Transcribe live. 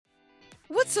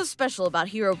What's so special about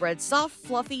Hero Bread's soft,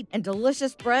 fluffy, and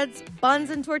delicious breads, buns,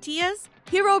 and tortillas?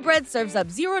 Hero Bread serves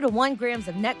up 0 to 1 grams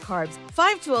of net carbs,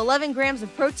 5 to 11 grams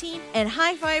of protein, and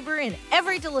high fiber in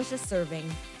every delicious serving.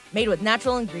 Made with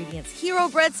natural ingredients, Hero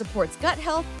Bread supports gut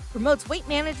health, promotes weight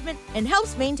management, and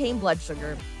helps maintain blood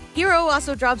sugar. Hero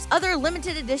also drops other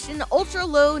limited edition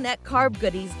ultra-low net carb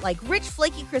goodies like rich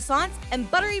flaky croissants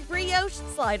and buttery brioche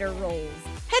slider rolls.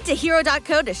 Head to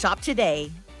hero.co to shop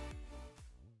today.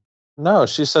 No,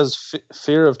 she says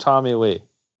fear of Tommy Lee.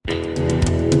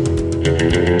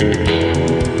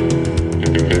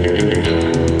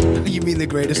 You mean the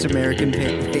greatest American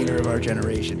painter of our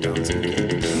generation, Tom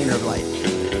Skinner, painter of light.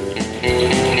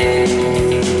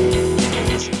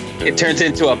 It turns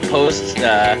into a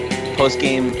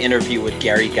post-game interview with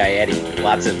Gary Gaetti.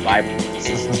 Lots of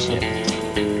vibrancy and shit.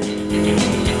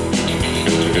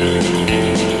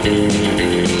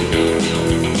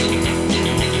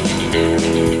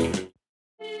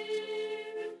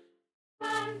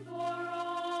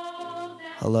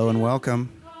 Hello and welcome.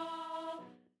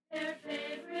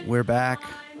 We're back.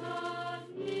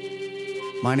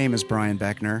 My name is Brian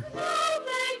Beckner.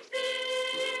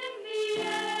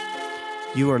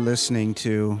 You are listening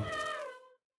to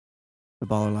the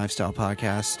Baller Lifestyle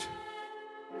Podcast.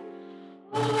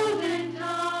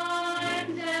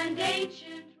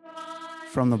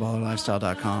 From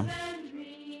theballerlifestyle.com.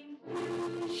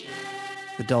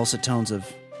 The dulcet tones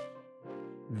of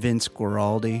Vince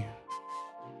Guaraldi,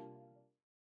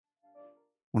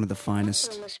 one of the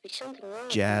finest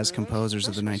jazz composers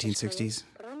of the 1960s.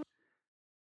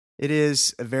 It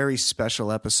is a very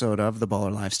special episode of the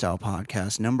Baller Lifestyle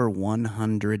Podcast, number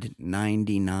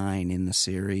 199 in the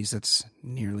series. That's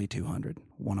nearly 200,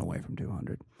 one away from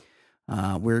 200.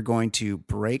 We're going to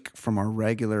break from our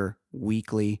regular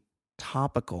weekly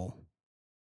topical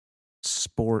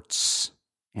sports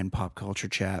and pop culture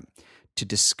chat to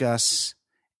discuss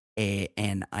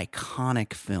an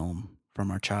iconic film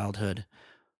from our childhood.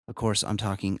 Of course, I'm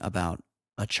talking about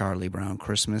A Charlie Brown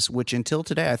Christmas, which until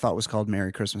today I thought was called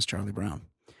Merry Christmas, Charlie Brown.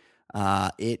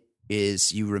 It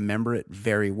is, you remember it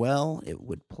very well. It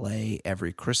would play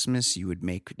every Christmas. You would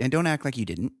make, and don't act like you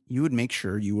didn't, you would make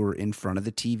sure you were in front of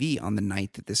the TV on the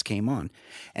night that this came on.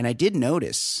 And I did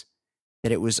notice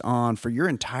that it was on, for your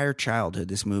entire childhood,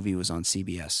 this movie was on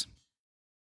CBS.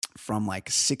 From like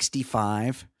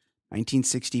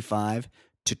 1965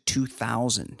 to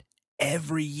 2000.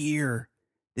 Every year,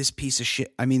 this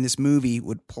movie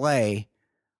would play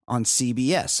on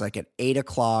CBS, like at 8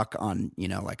 o'clock on,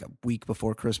 like a week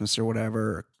before Christmas or whatever,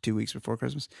 or 2 weeks before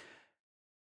Christmas,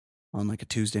 on like a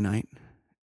Tuesday night.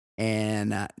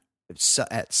 And so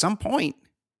at some point,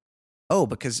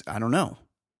 because I don't know,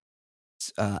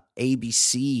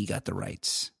 ABC got the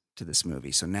rights to this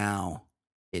movie. So now,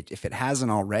 if it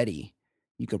hasn't already,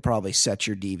 you could probably set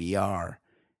your DVR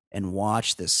and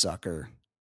watch this sucker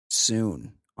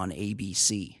soon on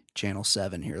ABC, Channel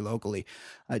 7 here locally.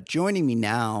 Joining me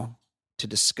now to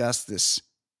discuss this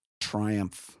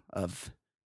triumph of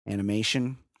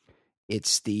animation,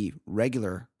 it's the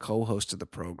regular co-host of the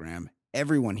program.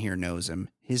 Everyone here knows him.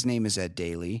 His name is Ed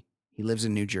Daly. He lives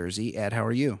in New Jersey. Ed, how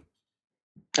are you?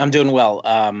 I'm doing well.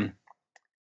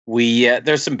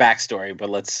 There's some backstory, but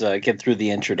let's get through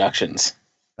the introductions.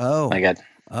 Okay.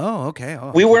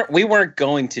 We weren't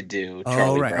going to do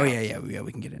Charlie right. Brown. Yeah.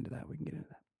 We can get into that.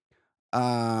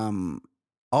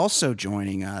 Also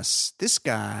joining us, this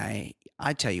guy,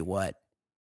 I tell you what,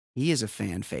 he is a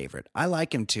fan favorite. I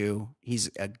like him too. He's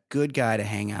a good guy to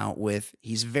hang out with.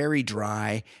 He's very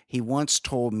dry. He once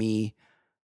told me,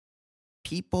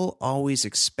 people always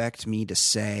expect me to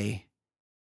say,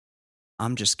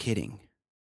 I'm just kidding,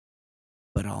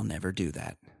 but I'll never do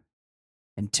that.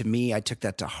 And to me, I took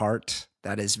that to heart.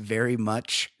 That is very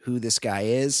much who this guy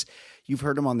is. You've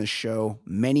heard him on the show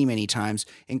many, many times,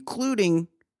 including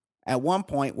at one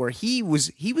point where he was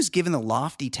given the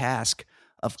lofty task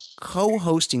of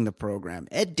co-hosting the program.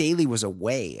 Ed Daly was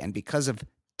away, and because of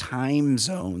time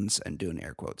zones, and doing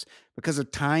air quotes, because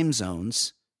of time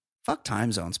zones, fuck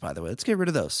time zones, by the way. Let's get rid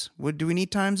of those. Do we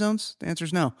need time zones? The answer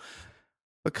is no.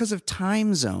 Because of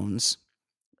time zones,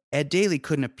 Ed Daly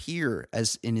couldn't appear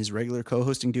as in his regular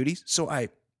co-hosting duties, so I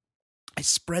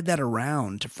spread that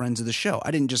around to friends of the show.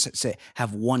 I didn't just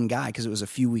have one guy because it was a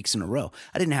few weeks in a row.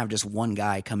 I didn't have just one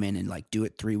guy come in and like do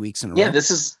it 3 weeks in a row. Yeah, this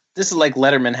is like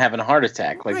Letterman having a heart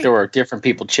attack. Like, right. There were different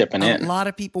people chipping in. A lot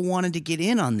of people wanted to get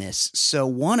in on this. So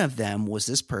one of them was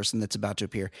this person that's about to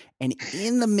appear. And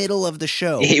in the middle of the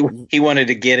show, he wanted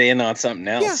to get in on something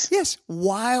else. Yes.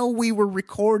 While we were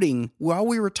recording, while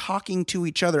we were talking to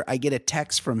each other, I get a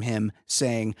text from him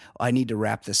saying, I need to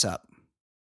wrap this up.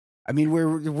 I mean,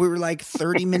 we're like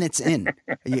 30 minutes in.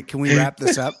 Can we wrap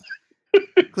this up?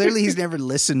 Clearly, he's never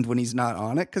listened when he's not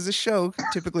on it because the show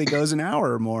typically goes an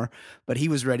hour or more. But he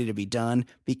was ready to be done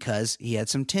because he had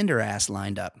some Tinder ass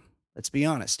lined up. Let's be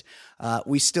honest.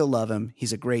 We still love him.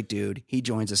 He's a great dude. He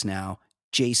joins us now.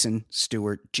 Jason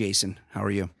Stewart. Jason, how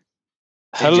are you?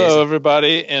 Hey, hello, Jason.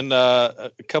 Everybody. And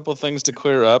a couple of things to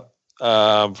clear up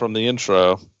from the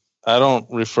intro. I don't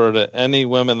refer to any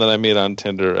women that I meet on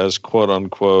Tinder as quote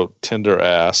unquote Tinder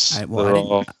ass. I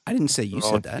didn't say you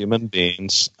said that. Human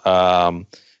beings. And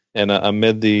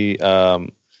amid the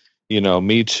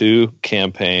Me Too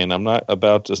campaign, I'm not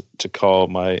about to call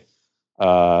my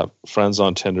friends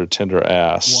on Tinder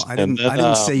ass. Well, I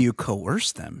didn't say you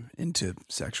coerced them into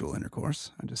sexual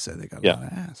intercourse. I just said they got a lot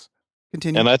of ass.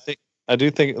 Continue. And I do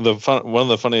think one of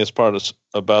the funniest parts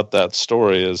about that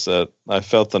story is that I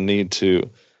felt the need to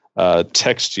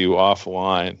text you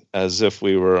offline as if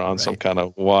we were on some kind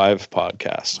of live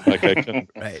podcast. Like I couldn't,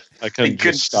 I couldn't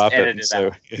just stop it. And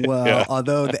so,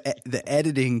 although the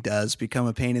editing does become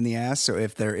a pain in the ass. So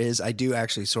if there is, I do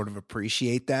actually sort of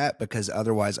appreciate that because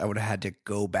otherwise I would have had to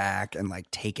go back and like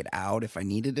take it out if I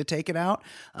needed to take it out.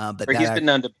 But he's been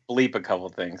known to bleep a couple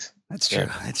things. That's true.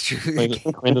 Yeah. That's true.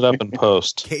 Clean it up in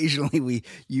post. Occasionally we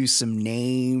use some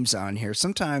names on here.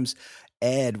 Sometimes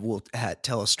Ed will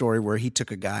tell a story where he took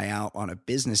a guy out on a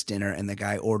business dinner and the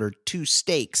guy ordered 2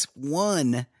 steaks,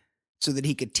 one so that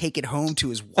he could take it home to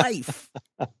his wife.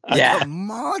 Like a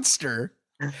monster.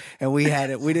 And we had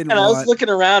it. We didn't. And I was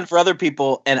looking around for other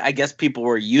people, and I guess people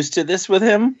were used to this with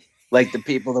him, like the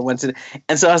people that went to.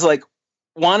 And so I was like,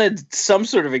 wanted some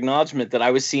sort of acknowledgement that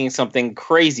I was seeing something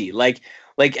crazy, like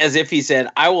as if he said,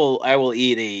 "I will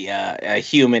eat a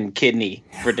human kidney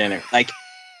for dinner." Like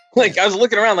I was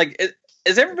looking around, like.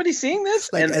 Is everybody seeing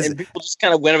this? And people just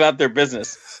kind of went about their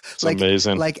business. It's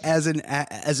amazing. Like as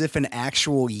if an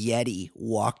actual Yeti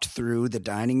walked through the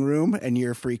dining room and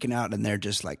you're freaking out and they're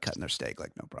just like cutting their steak,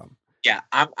 like no problem. Yeah,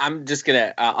 I'm just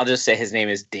gonna. I'll just say his name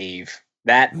is Dave.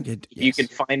 You can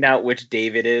find out which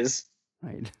Dave it is.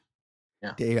 Right.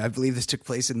 Yeah. Dave. I believe this took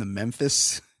place in the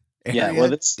Memphis area. Yeah.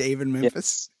 Well, it's Dave in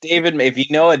Memphis. Yeah, David. If you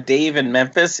know a Dave in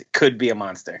Memphis, it could be a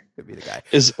monster. Could be the guy.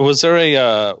 Was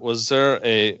there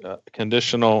a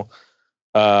conditional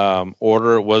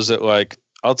order? Was it like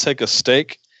I'll take a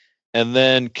steak, and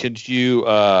then could you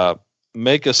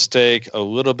make a steak a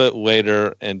little bit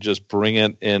later and just bring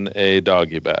it in a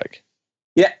doggy bag?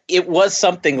 Yeah, it was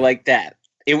something like that.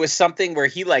 It was something where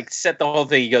he like set the whole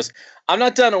thing. He goes, "I'm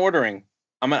not done ordering.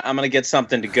 I'm gonna get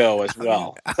something to go as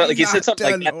well." So, like he said something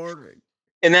like that. Ordering.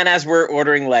 And then as we're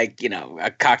ordering like,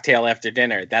 a cocktail after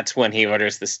dinner, that's when he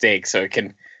orders the steak so it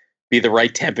can be the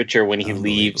right temperature when he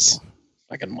leaves.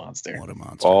 Like a monster. What a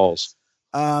monster. Balls.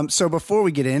 So before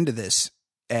we get into this,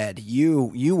 Ed,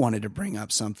 you wanted to bring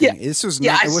up something. Yeah. This was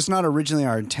not, it was not originally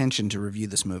our intention to review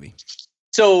this movie.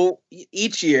 So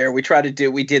each year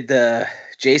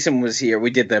Jason was here.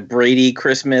 We did the Brady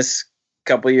Christmas a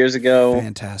couple years ago.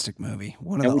 Fantastic movie.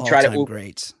 One of the all-time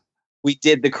greats. We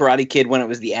did the Karate Kid when it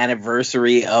was the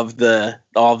anniversary of the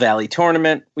All Valley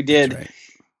tournament. We did. Right.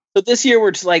 So this year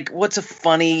we're just like, what's a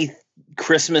funny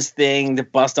Christmas thing to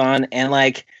bust on? And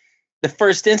like the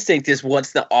first instinct is,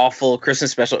 what's the awful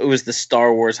Christmas special? It was the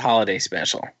Star Wars holiday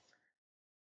special.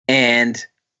 And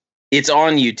it's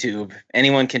on YouTube.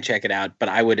 Anyone can check it out, but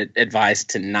I would advise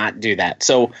to not do that.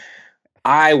 So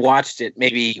I watched it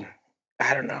maybe,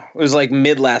 I don't know. It was like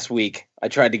mid last week. I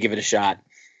tried to give it a shot.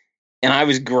 And I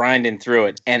was grinding through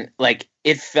it. And like,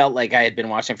 it felt like I had been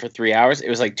watching for 3 hours. It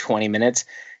was like 20 minutes.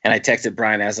 And I texted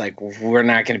Brian. I was like, we're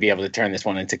not going to be able to turn this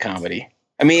one into comedy.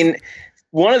 I mean,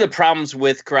 one of the problems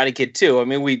with Karate Kid 2, I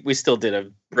mean, we still did a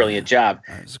brilliant job.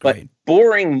 But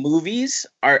boring movies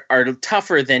are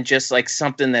tougher than just like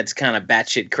something that's kind of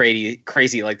batshit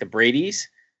crazy like the Brady's.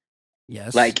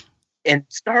 Yes. Like, and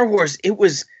Star Wars, it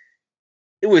was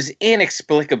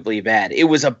inexplicably bad. It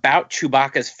was about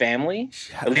Chewbacca's family.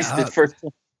 At least the first.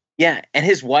 Yeah, and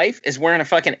his wife is wearing a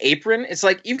fucking apron. It's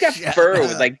like, you've got fur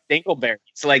with like dingleberries.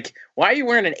 It's like, why are you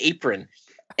wearing an apron?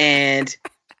 And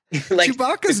like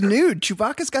Chewbacca's nude.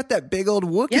 Chewbacca's got that big old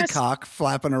Wookiee cock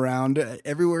flapping around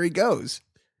everywhere he goes.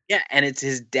 Yeah, and it's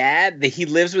his dad. He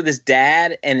lives with his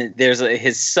dad, and there's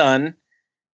his son.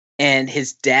 And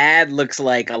his dad looks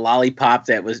like a lollipop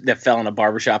that fell on a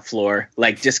barbershop floor,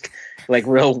 like just like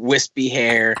real wispy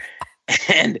hair.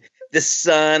 And the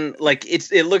son, like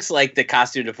it looks like the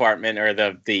costume department or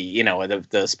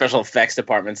the special effects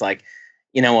department's like,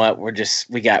 you know what,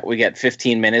 we got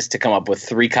 15 minutes to come up with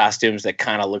 3 costumes that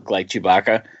kind of look like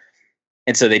Chewbacca.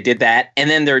 And so they did that. And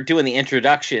then they're doing the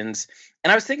introductions,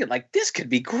 And I was thinking, like, this could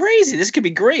be crazy. This could be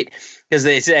great. Because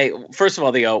they say, first of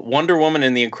all, they go, Wonder Woman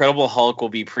and the Incredible Hulk will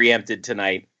be preempted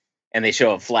tonight. And they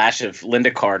show a flash of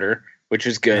Linda Carter, which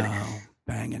was good. Oh,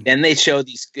 banging. Then they show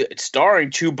these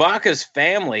starring Chewbacca's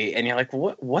family. And you're like,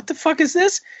 what the fuck is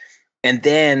this? And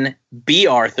then B.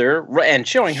 Arthur, and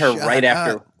showing her right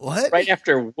after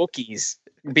Wookiees.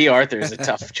 B. Arthur is a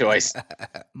tough choice.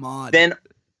 Mod. Then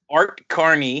Art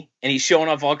Carney, and he's showing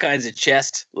off all kinds of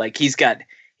chest. Like he's got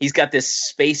this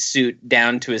spacesuit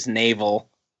down to his navel.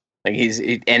 Like he's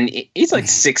like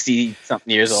 60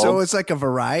 something years old. So it's like a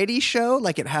variety show.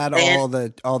 Like it had all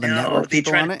the network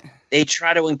people on it. They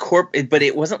try to incorporate, but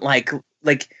it wasn't like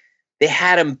they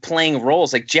had him playing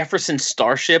roles. Like Jefferson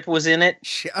Starship was in it.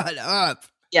 Shut up.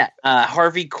 Yeah,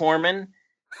 Harvey Korman,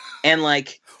 and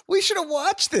like we should have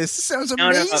watched this. This sounds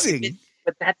amazing. No.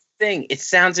 But that's the thing. It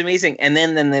sounds amazing. And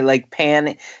then they like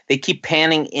they keep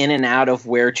panning in and out of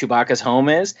where Chewbacca's home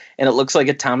is, and it looks like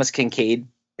a Thomas Kincaid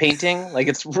painting. Like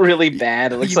it's really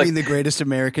bad. It looks you mean the greatest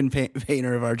American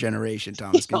painter of our generation,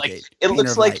 Thomas Kincaid? Like, it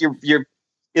looks like you're.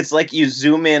 It's like you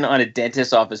zoom in on a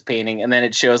dentist's office painting, and then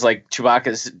it shows like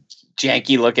Chewbacca's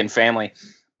janky looking family,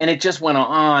 and it just went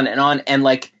on, and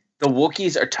like the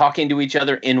Wookiees are talking to each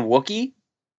other in Wookiee,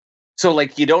 so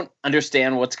like you don't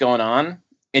understand what's going on,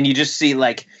 and you just see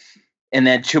like, and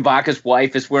then Chewbacca's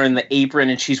wife is wearing the apron,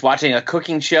 and she's watching a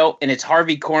cooking show, and it's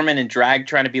Harvey Korman in drag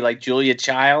trying to be like Julia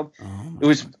Child. It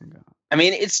was, I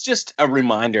mean, it's just a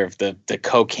reminder of the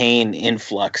cocaine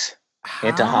influx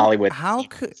into Hollywood. I'm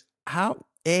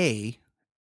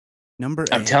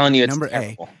telling you, it's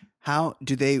terrible. How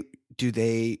do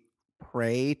they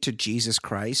pray to Jesus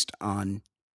Christ on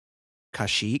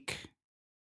Kashyyyk,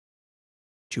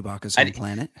 Chewbacca's home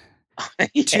planet?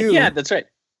 Yeah, that's right.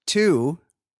 How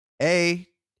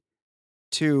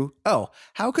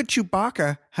could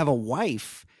Chewbacca have a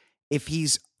wife if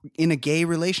he's in a gay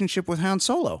relationship with Han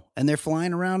Solo and they're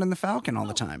flying around in the Falcon all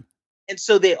the time? And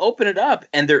so they open it up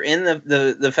and they're in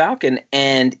the Falcon,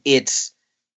 and it's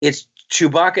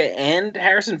Chewbacca and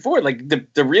Harrison Ford. Like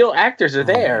the real actors are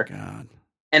there. Oh my God.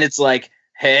 And it's like,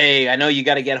 hey, I know you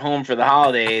got to get home for the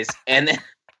holidays. and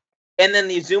then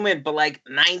they zoom in, but like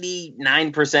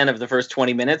 99% of the first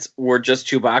 20 minutes were just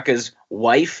Chewbacca's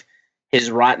wife,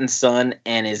 his rotten son,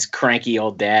 and his cranky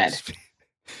old dad.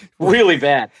 Really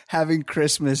bad. Having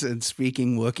Christmas and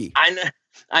speaking Wookiee.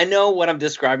 I know what I'm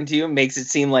describing to you makes it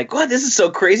seem like, wow, this is so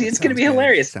crazy. It's going to be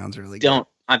hilarious. Sounds really good.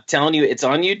 I'm telling you, it's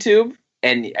on YouTube,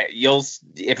 and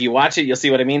if you watch it, you'll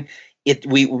see what I mean.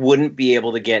 We wouldn't be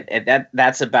able to get that.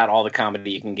 That's about all the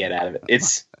comedy you can get out of it.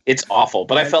 It's awful,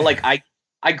 but I felt like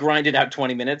I grinded out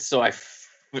 20 minutes, so I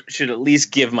should at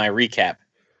least give my recap.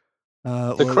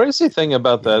 The crazy thing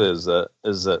about that is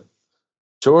that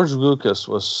George Lucas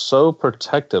was so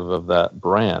protective of that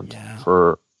brand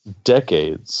for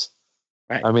decades.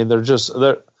 Right. I mean, you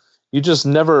just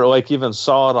never like even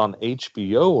saw it on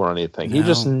HBO or anything. No. He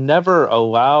just never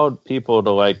allowed people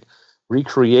to like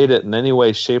recreate it in any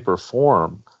way, shape, or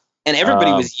form. And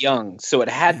everybody was young, so it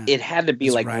had to be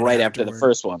like right after the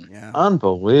first one. Yeah.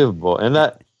 Unbelievable. And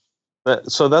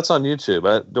so that's on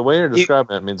YouTube. The way you're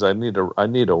describing it means I need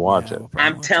to watch it.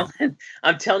 I'm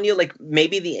telling you, like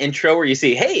maybe the intro where you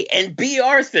see, hey, and B.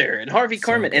 Arthur and Harvey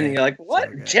Korman, and you're like,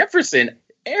 what? Jefferson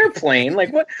airplane?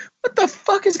 Like what the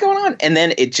fuck is going on? And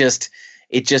then it just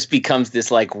becomes this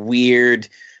like weird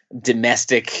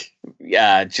domestic,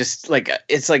 just like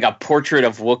it's like a portrait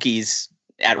of Wookiees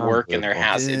at work in their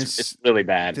house. It's really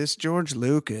bad. This George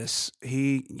Lucas,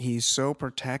 he's so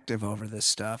protective over this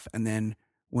stuff, and then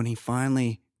when he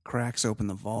finally cracks open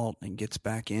the vault and gets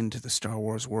back into the Star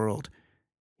Wars world,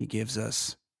 he gives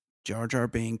us Jar Jar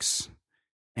Binks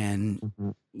and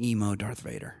emo Darth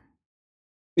Vader.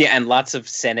 Yeah, and lots of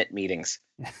Senate meetings.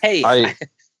 Hey,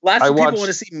 lots of people want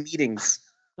to see meetings.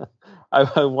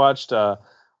 I watched the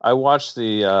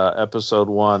episode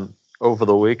 1 over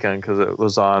the weekend because it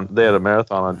was on. They had a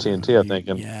marathon on TNT, I think.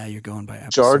 And you're going by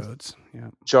episodes.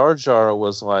 Jar Jar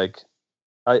was like,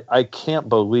 I can't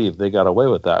believe they got away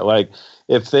with that. Like,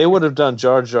 if they would have done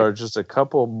Jar Jar just a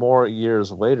couple more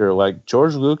years later, like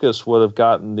George Lucas would have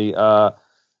gotten the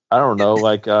I don't know,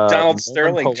 like Donald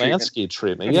Sterling Polanski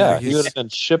treatment. Yeah, he would have been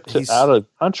shipped out of the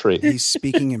country. He's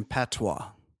speaking in patois.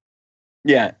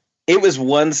 Yeah, it was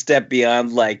one step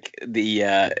beyond like the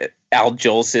Al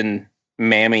Jolson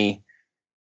mammy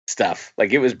stuff.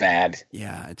 Like it was bad.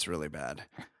 Yeah, it's really bad.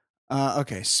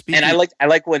 Okay, and I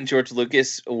like when George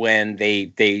Lucas, when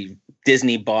they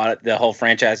Disney bought the whole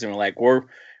franchise and were like, we're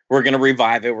gonna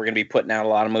revive it. We're gonna be putting out a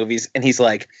lot of movies, and he's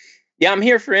like, yeah, I'm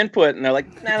here for input, and they're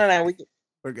like, no,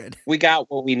 we're good. We got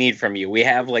what we need from you. We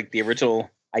have like the original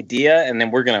idea, and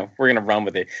then we're gonna run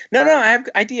with it. No, I have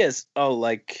ideas. Oh,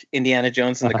 like Indiana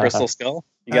Jones and the Crystal Skull.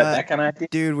 You got that kind of idea,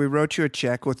 dude? We wrote you a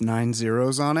check with 9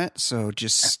 zeros on it, so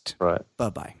just right.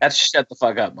 Bye. That's shut the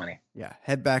fuck up money. Yeah,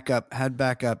 head back up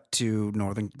to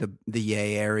the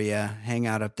Yay area. Hang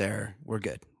out up there. We're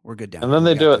good. We're good down. And then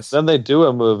they do it. Then they do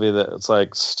a movie that's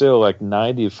like still like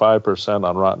 95%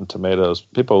 on Rotten Tomatoes.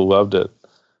 People loved it,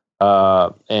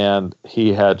 and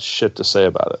he had shit to say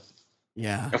about it.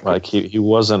 Yeah, like he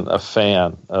wasn't a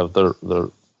fan of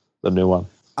the new one.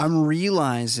 I'm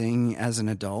realizing as an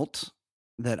adult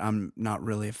that I'm not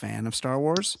really a fan of Star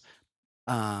Wars.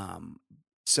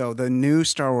 So the new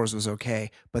Star Wars was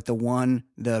okay, but the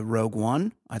Rogue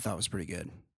One, I thought was pretty good.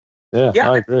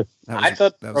 Yeah, I agree. I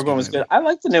thought Rogue One was good. I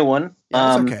like the new one.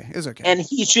 Yeah, it was okay. And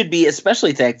he should be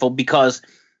especially thankful because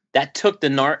that took the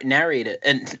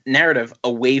narrative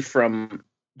away from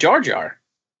Jar Jar.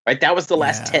 Right, that was the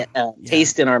last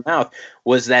taste in our mouth.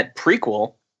 Was that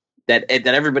prequel that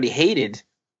everybody hated,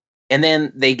 and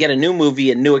then they get a new movie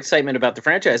and new excitement about the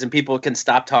franchise, and people can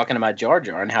stop talking about Jar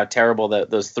Jar and how terrible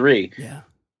those three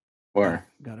were.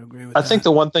 Gotta agree with I think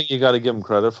the one thing you got to give him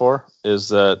credit for is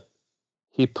that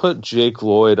he put Jake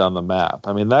Lloyd on the map.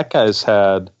 I mean, that guy's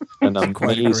had an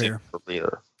amazing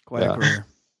career. Quite a career.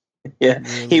 Yeah,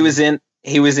 really.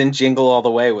 He was in Jingle All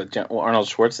the Way with Arnold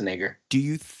Schwarzenegger. Do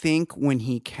you think when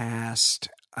he cast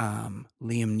Liam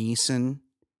Neeson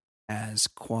as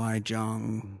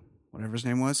Qui-Gon, whatever his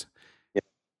name was,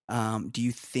 do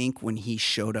you think when he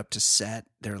showed up to set,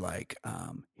 they're like,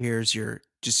 here's your,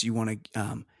 you want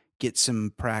to get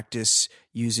some practice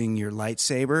using your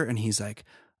lightsaber? And he's like,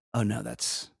 oh no,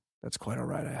 that's quite all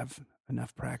right. I have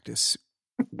enough practice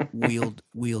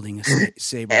wielding a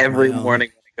saber every morning.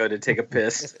 Go to take a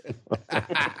piss.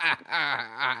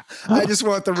 I just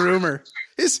want the rumor.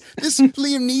 This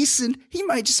Liam Neeson, he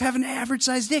might just have an average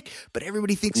sized dick, but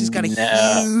everybody thinks he's got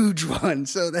a huge one.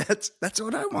 So that's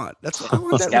what I want. That's what I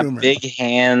want. He's got big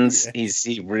hands. Yeah.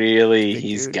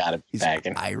 He's got to be back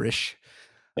in Irish.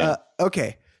 Yeah.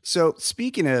 Okay, so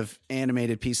speaking of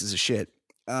animated pieces of shit,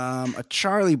 a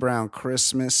Charlie Brown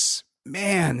Christmas.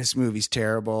 Man, this movie's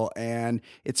terrible. And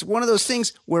it's one of those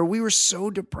things where we were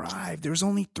so deprived. There was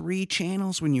only 3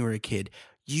 channels when you were a kid.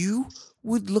 You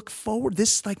would look forward.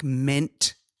 This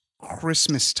meant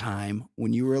Christmas time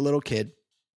when you were a little kid.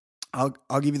 I'll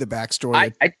give you the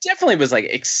backstory. I definitely was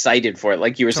excited for it.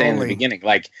 Like you were saying in the beginning,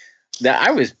 that I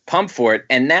was pumped for it.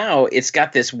 And now it's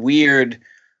got this weird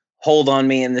hold on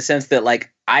me in the sense that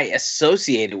I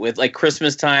associate it with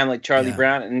Christmas time, like Charlie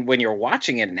Brown. And when you're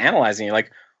watching it and analyzing, you're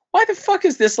like, why the fuck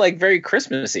is this very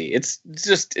Christmassy? It's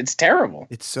terrible.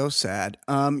 It's so sad.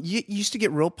 You used to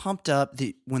get real pumped up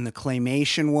when the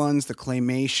claymation ones, the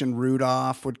claymation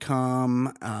Rudolph would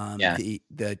come.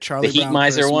 The Charlie the Heat Brown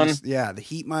Miser Christmas. one. Yeah, the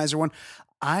Heat Miser one.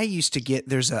 I used to get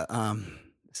this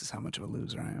is how much of a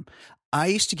loser I am. I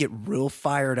used to get real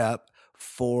fired up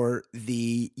for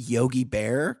the Yogi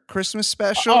Bear Christmas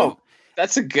special. Oh.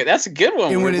 That's a good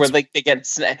one where they get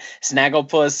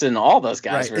Snagglepuss and all those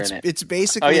guys were in it. It's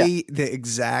basically the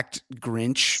exact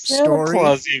Grinch story.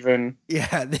 Claus even.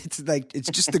 Yeah, it's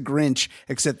just the Grinch,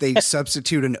 except they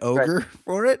substitute an ogre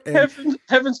for it. And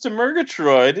Heavens to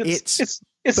Murgatroyd. It's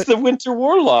the Winter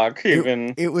Warlock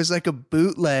even. It was like a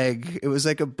bootleg. It was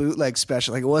like a bootleg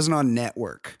special. It wasn't on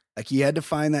network. You had to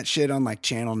find that shit on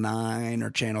Channel 9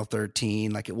 or Channel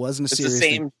 13. It wasn't a serious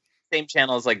thing. Same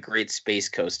channel as Great Space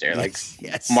Coaster,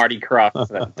 yes. Marty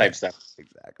Krofft type stuff.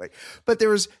 Exactly. But there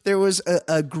was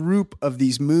a group of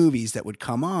these movies that would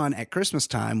come on at Christmas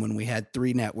time when we had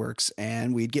 3 networks,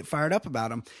 and we'd get fired up about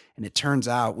them. And it turns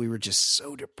out we were just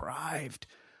so deprived.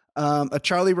 A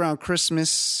Charlie Brown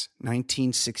Christmas,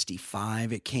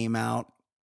 1965. It came out.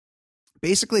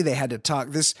 Basically, they had to talk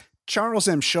this. Charles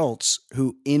M. Schultz,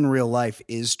 who in real life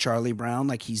is Charlie Brown,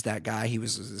 he's that guy. He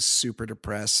was a super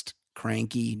depressed,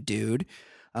 cranky dude.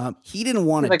 He didn't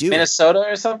want to do Minnesota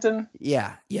or something.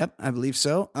 Yeah. Yep. I believe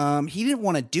so. He didn't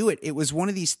want to do it. It was one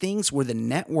of these things where the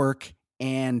network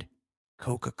and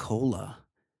Coca-Cola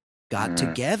got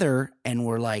together and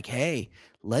were like, hey,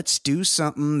 let's do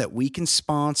something that we can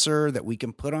sponsor, that we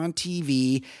can put on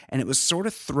TV. And it was sort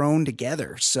of thrown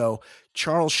together. So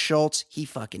Charles Schultz, he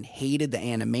fucking hated the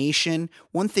animation.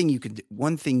 One thing you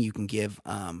can give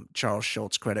Charles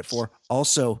Schultz credit for,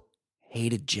 also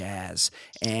hated jazz.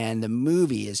 And the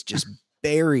movie is just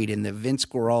buried in the Vince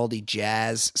Guaraldi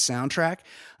jazz soundtrack.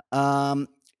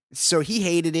 So he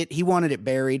hated it. He wanted it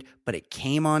buried, but it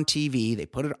came on TV. They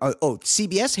put it.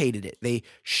 CBS hated it. They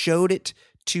showed it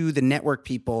to the network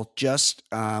people just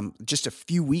a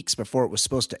few weeks before it was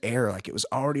supposed to air. Like it was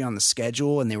already on the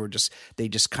schedule, and they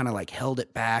just kind of like held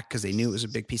it back because they knew it was a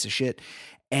big piece of shit.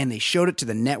 And they showed it to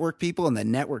the network people, and the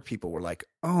network people were like,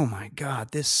 "Oh my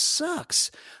God, this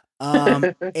sucks."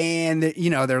 And you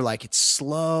know, they're like, "It's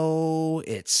slow,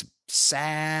 it's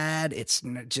sad, it's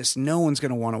just no one's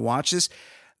going to want to watch this."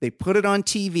 They put it on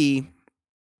TV,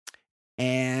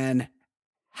 and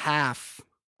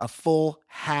a full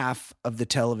half of the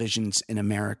televisions in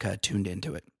America tuned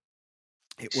into it.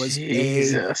 It was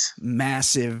a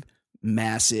massive,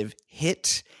 massive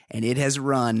hit, and it has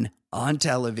run on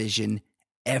television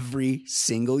every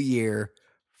single year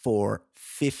for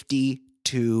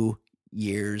 52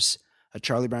 years. A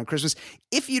Charlie Brown Christmas.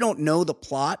 If you don't know the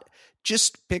plot,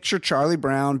 just picture Charlie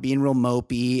Brown being real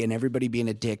mopey and everybody being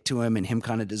a dick to him and him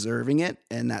kind of deserving it.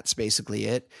 And that's basically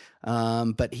it.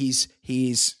 But he's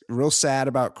real sad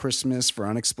about Christmas for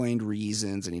unexplained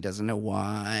reasons, and he doesn't know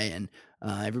why. And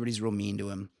everybody's real mean to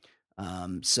him.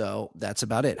 So that's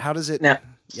about it. How does it? Now,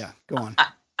 yeah, go on.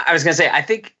 I was going to say, I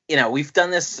think, you know, we've done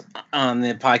this on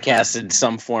the podcast in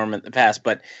some form in the past,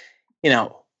 but, you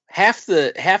know, half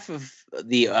of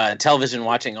the television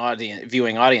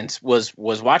viewing audience was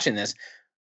watching this.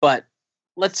 But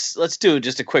let's do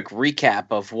just a quick recap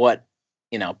of what,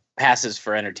 you know, passes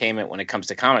for entertainment when it comes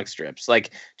to comic strips.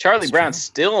 Like Charlie Brown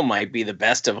still might be the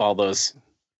best of all those.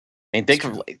 I mean, think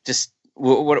of like just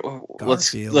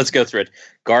let's go through it.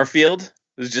 Garfield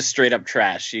was just straight up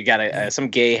trash. You got some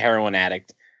gay heroin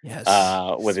addict, yes,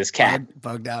 with his cat,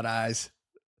 bugged out eyes.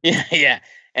 Yeah.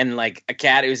 And like a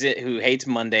cat who hates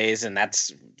Mondays, and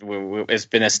it's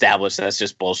been established that's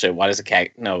just bullshit. Why does a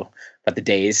cat know about the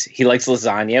days? He likes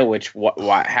lasagna, which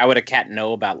how would a cat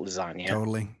know about lasagna?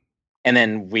 Totally. And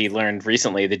then we learned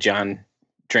recently that John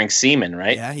drinks semen,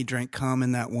 right? Yeah, he drank cum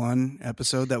in that one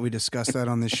episode that we discussed that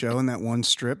on this show, in that one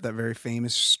strip, that very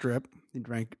famous strip. He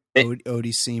drank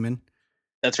Odie's semen.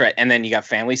 That's right. And then you got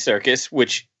Family Circus,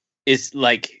 which is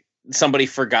like somebody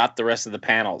forgot the rest of the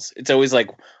panels. It's always like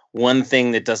one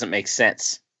thing that doesn't make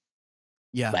sense.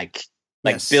 Yeah. Like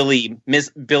yes. Billy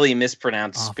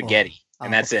mispronounced awful. Spaghetti.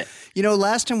 And that's it. You know,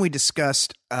 last time we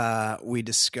discussed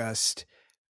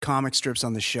comic strips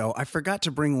on the show, I forgot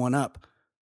to bring one up.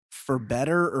 For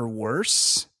Better or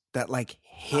Worse, that like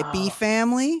hippie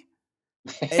family.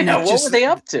 And what were they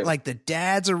up to? Like the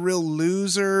dad's a real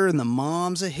loser and the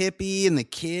mom's a hippie and the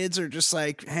kids are just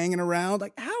like hanging around.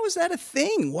 Like, how is that a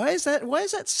thing? Why is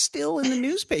that still in the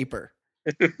newspaper?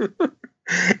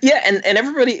 Yeah, and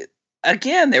everybody,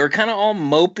 again, they were kind of all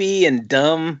mopey and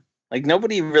dumb. Like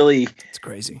nobody really. It's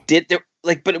crazy.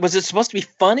 But was it supposed to be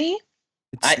funny?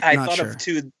 I thought of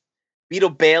Beetle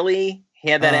Bailey. He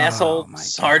had that asshole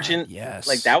sergeant. God, yes.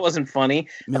 Like that wasn't funny.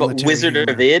 But Wizard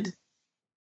of Id.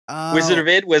 Wizard of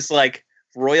Id was like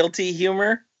royalty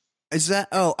humor. Is that?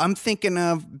 Oh, I'm thinking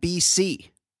of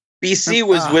BC. BC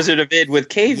was Wizard of Id with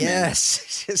cavemen.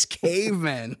 Yes, just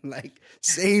cavemen. Like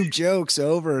same jokes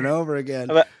over and over again.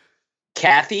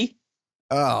 Kathy.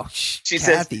 Oh,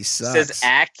 Kathy says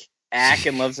ack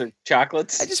and loves her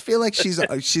chocolates. I just feel like she's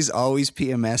always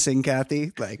PMSing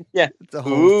Kathy. Like yeah, the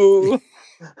whole thing.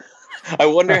 I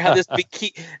wonder how this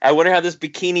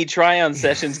bikini try-on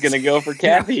session's going to go for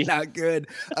Kathy. Not good.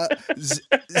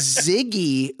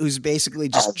 Ziggy, who's basically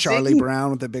just Charlie Brown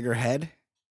with a bigger head.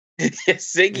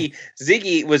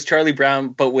 Ziggy was Charlie Brown,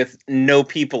 but with no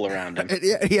people around him.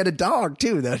 Yeah, he had a dog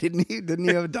too, though, didn't he? Didn't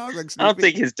he have a dog like Snoopy? I don't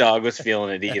think his dog was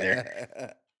feeling it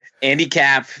either. Andy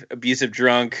Capp, abusive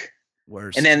drunk.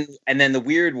 Worse. And then the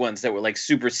weird ones that were like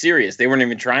super serious. They weren't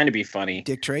even trying to be funny.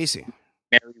 Dick Tracy.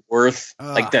 Mary Worth,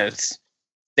 like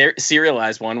their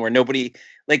serialized one where nobody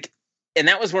like, and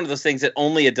that was one of those things that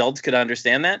only adults could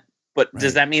understand that. But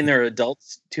does that mean there are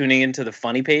adults tuning into the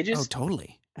funny pages? Oh,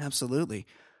 totally, absolutely.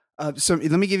 So let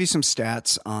me give you some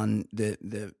stats on the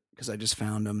because I just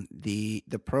found them. The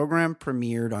program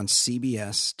premiered on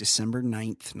CBS December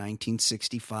 9th,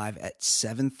 1965 at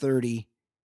 7:30,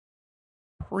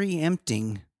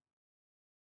 preempting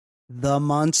The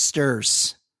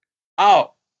Munsters.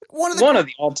 Oh. One of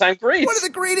the all-time greats. One of the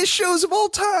greatest shows of all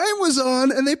time was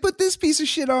on, and they put this piece of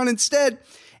shit on instead,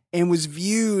 and was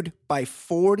viewed by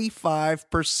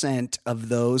 45% of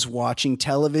those watching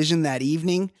television that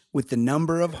evening, with the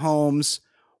number of homes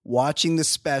watching the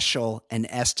special an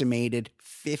estimated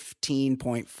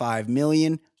 15.5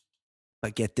 million.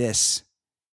 But get this,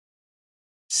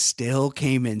 still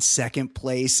came in second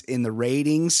place in the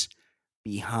ratings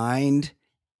behind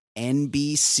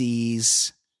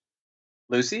NBC's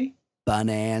Lucy?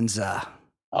 Bonanza.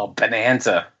 Oh,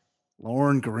 Bonanza.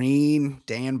 Lauren Green,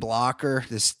 Dan Blocker.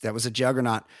 That was a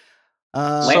juggernaut.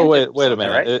 So wait a minute.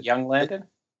 Right? Young Landon?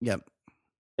 Yep.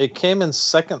 It came in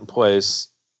second place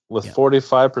with Yep.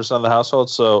 45% of the household.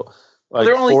 So like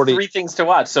there are only 3 things to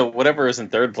watch, so whatever is in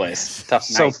third place. Tough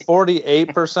So night.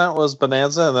 48% was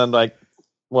Bonanza, and then like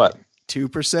what?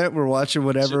 2% were watching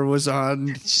whatever was on.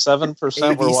 7% were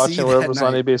ABC watching whatever that was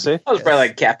on night. ABC. I was probably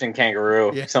like Captain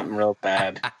Kangaroo, Yeah. something real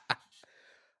bad.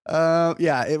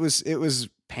 Yeah, it was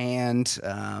panned.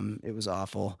 It was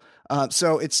awful.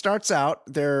 So it starts out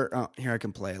there. Here, I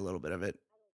can play a little bit of it.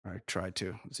 Or I tried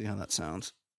to. Let's see how that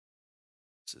sounds.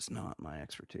 This is not my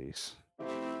expertise.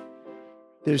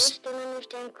 Just don't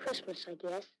understand Christmas, I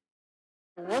guess.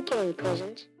 I like getting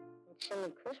presents and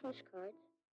sending Christmas cards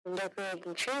and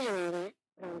decorating trees and all that,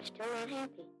 but I'm still not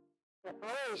happy. I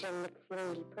always end up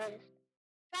feeling depressed.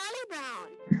 Charlie Brown,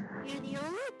 you're the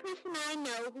only person I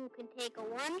know who can take a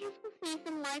wonderful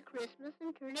season like Christmas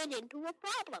and turn it into a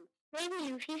problem.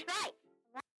 Maybe Lucy's right.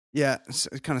 Yeah,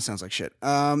 it kind of sounds like shit.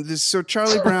 So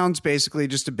Charlie Brown's basically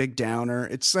just a big downer.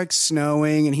 It's like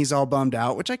snowing and he's all bummed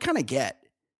out, which I kind of get.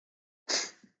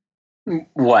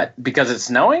 What? Because it's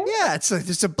snowing? Yeah,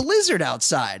 it's a blizzard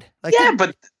outside. Like Yeah,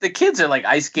 but the kids are like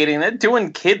ice skating. They're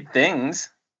doing kid things.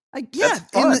 Yeah,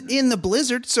 That's fun. in the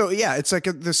blizzard. So yeah, it's like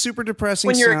the super depressing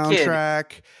When you're a kid.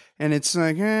 soundtrack, and it's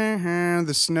like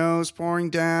the snow's pouring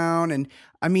down, and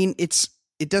I mean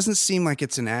it doesn't seem like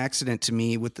it's an accident to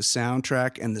me with the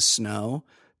soundtrack and the snow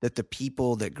that the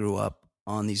people that grew up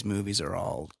on these movies are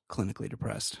all clinically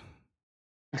depressed.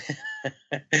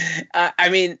 I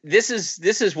mean, this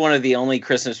is one of the only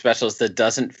Christmas specials that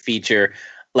doesn't feature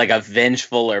like a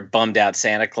vengeful or bummed out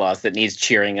Santa Claus that needs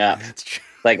cheering up. That's true.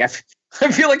 Like I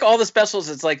feel like all the specials,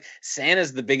 it's like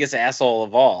Santa's the biggest asshole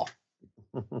of all.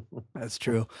 That's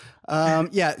true.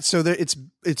 Yeah, so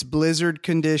it's blizzard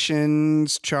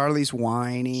conditions. Charlie's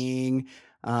whining,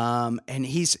 and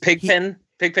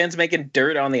Pigpen's making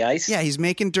dirt on the ice. Yeah, he's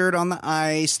making dirt on the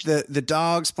ice. The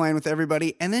dog's playing with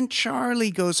everybody, and then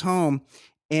Charlie goes home.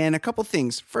 And a couple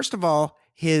things. First of all,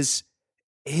 his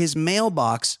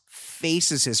mailbox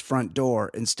faces his front door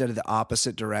instead of the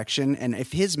opposite direction. And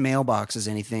if his mailbox is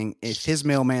anything, if his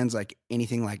mailman's like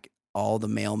anything like all the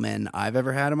mailmen I've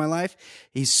ever had in my life,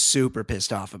 he's super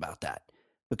pissed off about that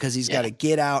because he's got to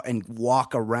get out and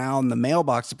walk around the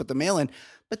mailbox to put the mail in.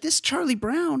 But this Charlie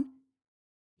Brown,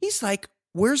 he's like,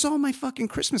 where's all my fucking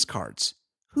Christmas cards?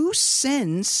 Who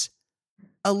sends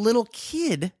a little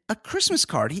kid a Christmas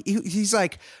card? He's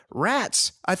like,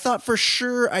 rats. I thought for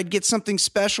sure I'd get something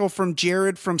special from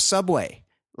Jared from Subway.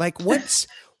 Like what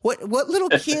little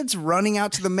kid's running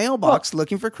out to the mailbox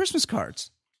looking for Christmas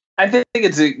cards? I think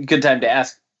it's a good time to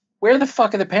ask, where the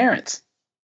fuck are the parents?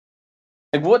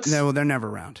 Like No, they're never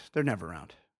around. They're never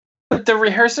around. But they're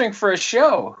rehearsing for a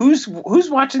show. Who's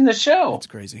watching the show? It's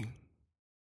crazy.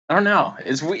 I don't know.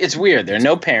 It's weird. There are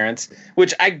no parents,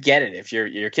 which I get it. If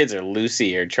your kids are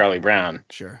Lucy or Charlie Brown,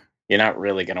 Sure. you're not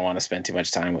really going to want to spend too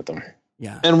much time with them.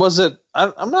 Yeah. And was it?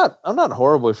 I'm not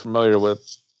horribly familiar with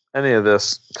any of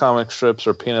this comic strips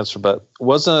or Peanuts, but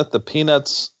wasn't it the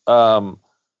Peanuts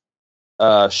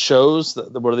shows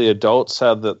where the adults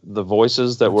had the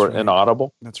voices that were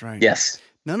inaudible? That's right. Yes.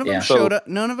 None of them showed up.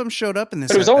 None of them showed up in this.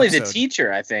 But it was only the episode.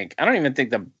 teacher, I think. I don't even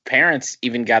think the parents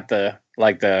even got the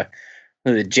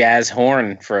jazz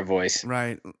horn for a voice.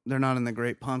 Right. They're not in the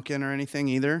Great Pumpkin or anything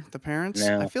either, the parents.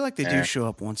 No. I feel like they do show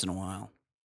up once in a while.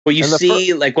 Well, you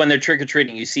see, like when they're trick or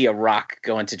treating, you see a rock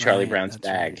go into Charlie Right, Brown's that's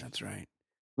bag. Right, that's right.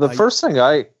 The first thing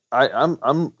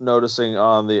I'm noticing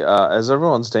on the as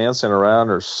everyone's dancing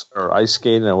around or ice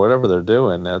skating or whatever they're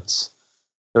doing,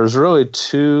 there's really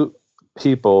two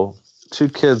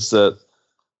kids that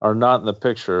are not in the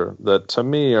picture that to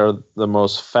me are the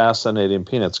most fascinating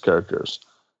Peanuts characters.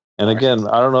 And again,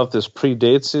 I don't know if this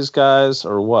predates these guys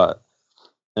or what.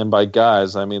 And by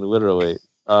guys, I mean literally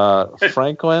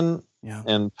Franklin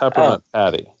and Peppermint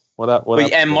Patty.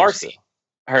 And Marcy,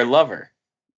 her lover.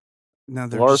 No,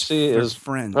 Marcy is is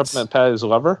friends. Peppermint Patty's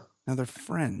lover? No, they're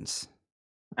friends.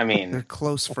 I mean, they're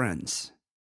close friends.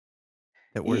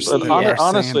 That wear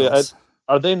honestly, sandals.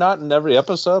 are they not in every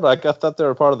episode? I thought they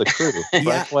were part of the crew.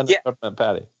 Franklin and Peppermint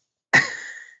Patty.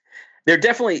 They're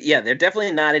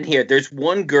definitely not in here. There's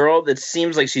one girl that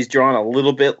seems like she's drawn a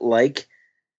little bit like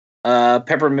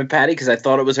Peppermint Patty because I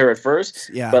thought it was her at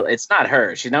first. Yeah. But it's not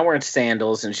her. She's not wearing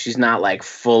sandals and she's not like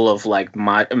full of like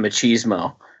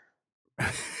machismo.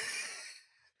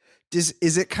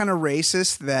 Is it kind of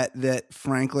racist that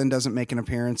Franklin doesn't make an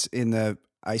appearance in the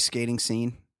ice skating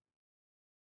scene?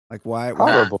 Like why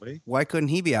couldn't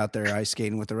he be out there ice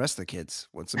skating with the rest of the kids?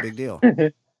 What's the big deal?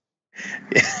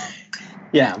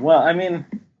 Yeah, well, I mean,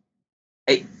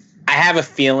 I have a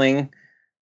feeling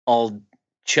old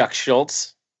Chuck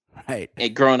Schultz Right.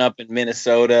 growing up in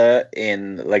Minnesota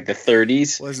in like the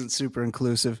 30s, Wasn't super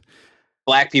inclusive.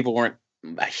 black people weren't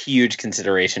a huge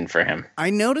consideration for him. I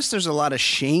noticed there's a lot of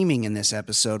shaming in this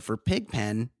episode for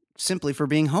Pigpen simply for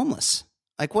being homeless.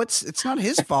 Like, it's not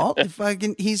his fault.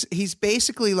 He's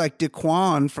basically like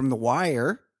Daquan from The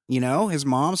Wire. You know, his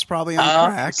mom's probably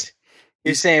on crack.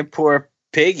 You're saying poor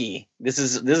Piggy. This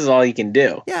is all he can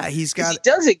do. Yeah, he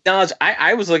does acknowledge.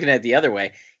 I was looking at it the other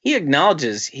way. He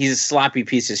acknowledges he's a sloppy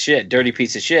piece of shit, dirty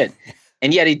piece of shit,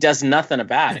 and yet he does nothing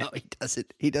about it. No, he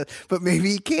doesn't. He does, but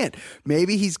maybe he can't.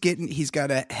 Maybe he's got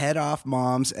to head off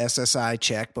mom's SSI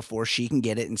check before she can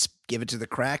get it and give it to the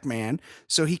crack man,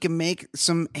 so he can make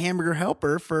some hamburger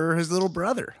helper for his little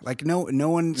brother. Like, no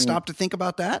one stopped to think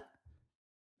about that.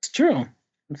 It's true.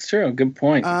 It's true. Good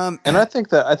point. And I think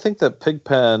that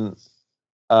Pigpen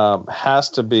has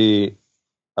to be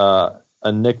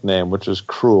a nickname, which is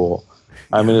cruel.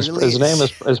 I mean, his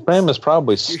name is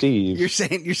probably Steve. You're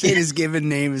saying his given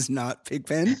name is not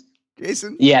Pigpen,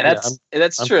 Jason? Yeah,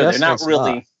 that's true. They're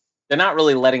not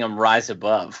really letting him rise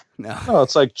above. No,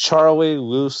 it's like Charlie,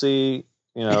 Lucy,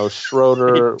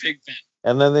 Schroeder, Pigpen.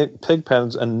 And then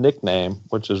Pigpen's a nickname,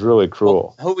 which is really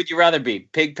cruel. Well, who would you rather be?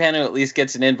 Pigpen, who at least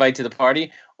gets an invite to the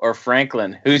party, or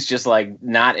Franklin, who's just like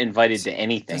not invited to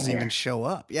anything? Doesn't even show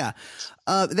up. Yeah.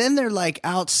 Then they're like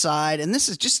outside, and this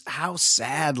is just how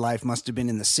sad life must have been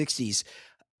in the 60s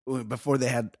before they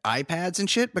had iPads and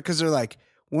shit, because they're like,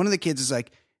 one of the kids is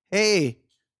like, hey,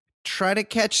 try to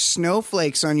catch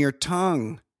snowflakes on your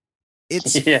tongue.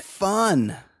 It's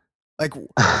fun. Like,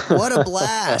 what a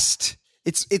blast.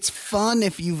 It's fun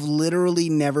if you've literally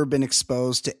never been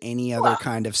exposed to any other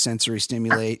kind of sensory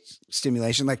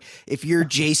stimulation. Like if you're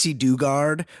JC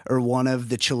Dugard or one of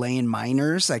the Chilean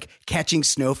miners, like catching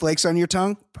snowflakes on your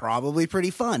tongue, probably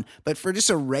pretty fun. But for just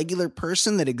a regular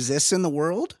person that exists in the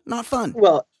world, not fun.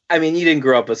 Well, I mean, you didn't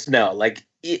grow up with snow. Like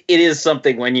it is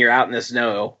something when you're out in the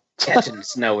snow, catching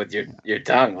snow with your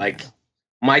tongue. Like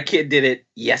my kid did it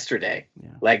yesterday. Yeah.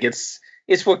 Like it's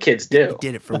what kids do. He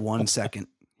did it for 1 second.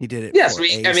 He did it. Yes,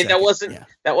 that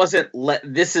wasn't.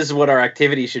 This is what our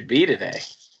activity should be today.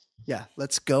 Yeah,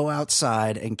 let's go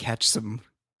outside and catch some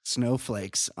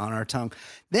snowflakes on our tongue.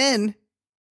 Then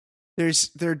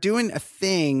they're doing a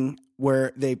thing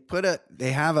where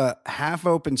they have a half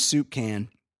open soup can.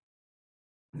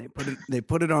 And they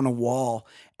put it on a wall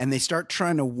and they start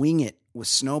trying to wing it with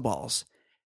snowballs.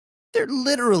 They're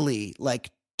literally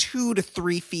like 2 to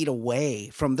 3 feet away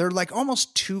from, they're like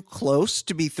almost too close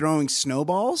to be throwing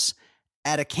snowballs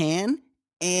at a can,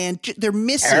 and they're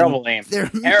missing. Terrible aim.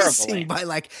 They're missing by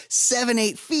like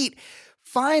 7-8 feet.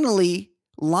 Finally,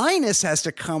 Linus has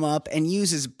to come up and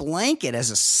use his blanket as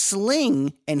a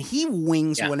sling, and he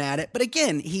wings one at it. But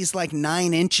again, he's like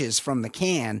 9 inches from the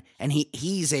can, and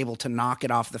he's able to knock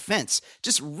it off the fence.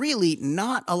 Just really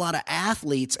not a lot of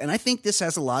athletes, and I think this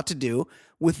has a lot to do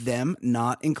with them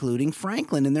not including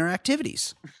Franklin in their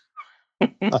activities.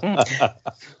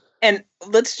 And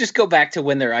let's just go back to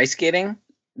when they're ice skating.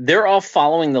 They're all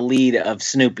following the lead of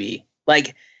Snoopy.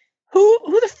 Like, who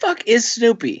the fuck is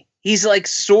Snoopy? He's like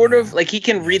sort of like he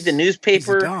can read the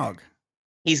newspaper. He's a dog.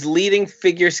 He's leading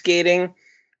figure skating,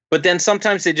 but then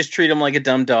sometimes they just treat him like a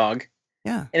dumb dog.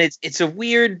 Yeah. And it's a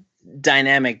weird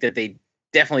dynamic that they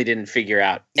definitely didn't figure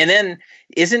out. And then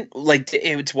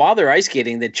it's while they're ice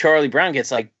skating that Charlie Brown gets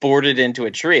like boarded into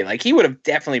a tree. Like he would have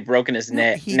definitely broken his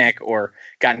neck or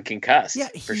gotten concussed. Yeah,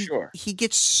 for sure. He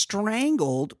gets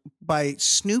strangled by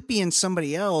Snoopy and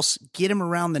somebody else, get him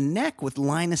around the neck with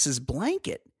Linus's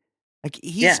blanket. Like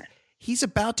he's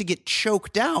about to get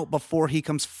choked out before he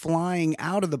comes flying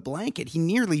out of the blanket. He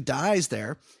nearly dies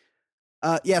there.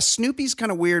 Snoopy's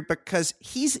kind of weird because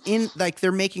he's in, like,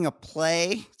 they're making a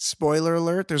play. Spoiler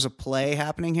alert, there's a play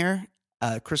happening here,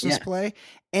 Christmas play.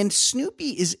 And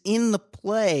Snoopy is in the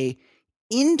play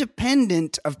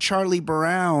independent of Charlie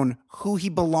Brown, who he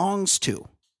belongs to.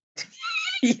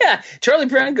 Yeah, Charlie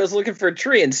Brown goes looking for a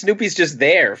tree, and Snoopy's just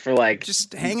there for, like,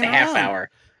 just hanging a half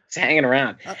hour. Just hanging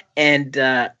around. And,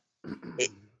 the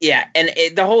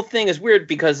whole thing is weird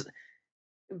because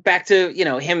back to,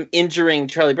 him injuring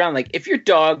Charlie Brown. Like if your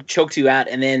dog chokes you out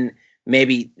and then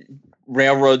maybe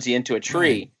railroads you into a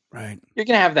tree, right. You're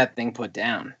going to have that thing put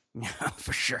down. Yeah,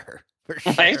 for sure.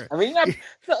 Right? I mean,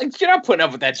 you're not putting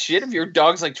up with that shit. If your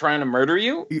dog's like trying to murder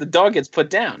you, the dog gets put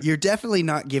down. You're definitely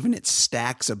not giving it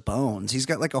stacks of bones. He's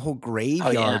got like a whole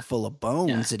graveyard full of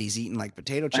bones that he's eating like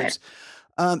potato chips.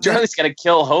 Charlie's got to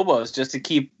kill hobos just to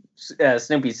keep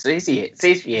Snoopy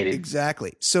satiated.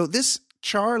 Exactly. So this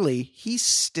Charlie, he's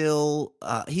still,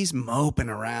 he's moping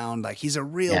around like he's a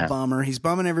real bummer. He's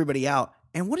bumming everybody out.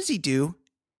 And what does he do?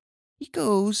 He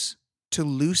goes to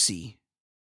Lucy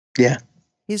Yeah.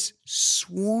 His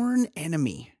sworn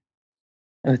enemy.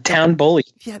 And the town bully.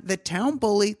 Yeah, the town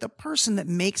bully, the person that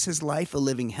makes his life a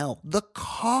living hell, the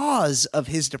cause of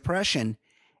his depression.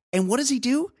 And what does he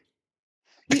do?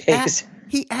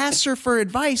 He asks her for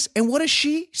advice. And what does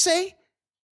she say?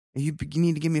 You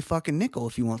need to give me a fucking nickel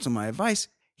if you want some of my advice.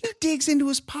 He digs into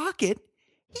his pocket.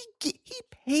 He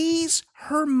pays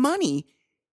her money.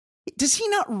 Does he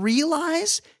not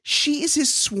realize she is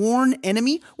his sworn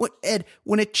enemy? Ed,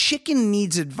 when a chicken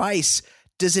needs advice,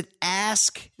 does it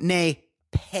ask, nay,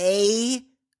 pay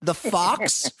the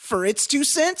fox for its 2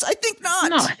 cents? I think not.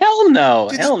 No, hell no.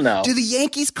 No. Do the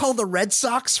Yankees call the Red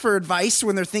Sox for advice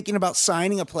when they're thinking about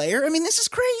signing a player? I mean, this is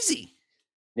crazy.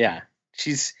 Yeah.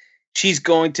 She's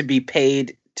going to be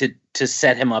paid to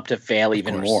set him up to fail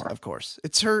even more. Of course.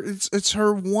 It's her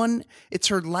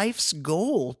life's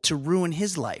goal to ruin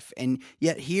his life. And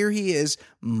yet here he is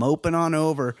moping on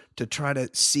over to try to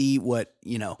see what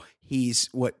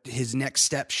his next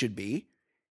step should be.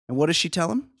 And what does she tell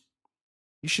him?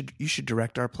 You should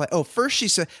direct our play. Oh, first she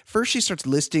starts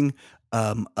listing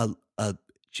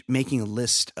making a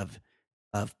list of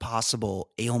possible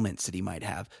ailments that he might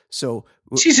have. So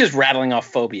she's just rattling off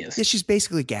phobias. Yeah, she's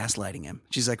basically gaslighting him.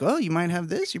 She's like, "Oh, you might have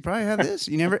this. You probably have this.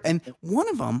 You never." And one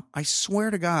of them, I swear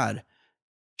to God,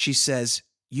 she says,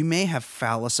 "You may have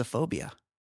phallosophobia."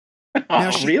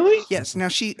 Really? Yes. Now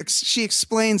she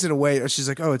explains it away. She's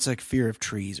like, "Oh, it's like fear of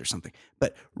trees or something."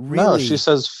 But really, no, she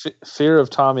says fear of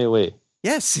Tommy Lee.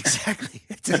 Yes, exactly.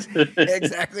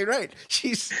 Exactly right.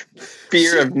 She's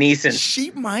fear of Neeson.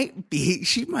 She might be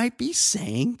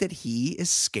saying that he is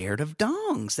scared of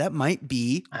dongs. That might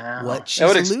be what she's that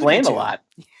would explain a lot.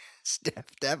 Yes,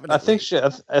 definitely.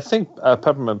 I think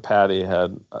Peppermint Patty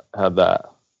had that.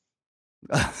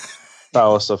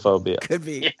 Thalassophobia. Could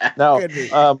be. Yeah. Now, could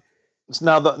be. Now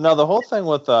the whole thing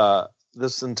with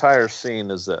this entire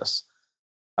scene is this.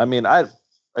 I mean, I'm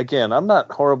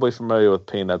not horribly familiar with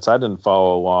Peanuts. I didn't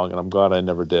follow along, and I'm glad I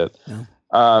never did. No.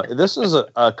 This is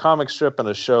a comic strip and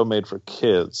a show made for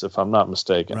kids, if I'm not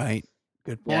mistaken. Right.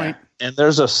 Good point. Yeah. And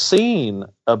there's a scene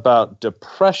about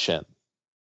depression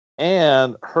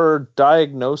and her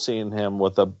diagnosing him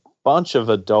with a bunch of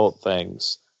adult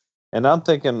things. And I'm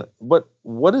thinking, what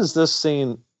is this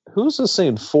scene? Who's this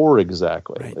scene for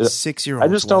exactly? Right. 6-year-old. I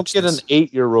just don't get an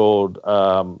 8-year-old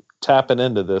tapping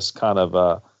into this kind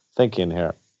of thinking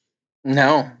here.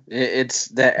 No, it's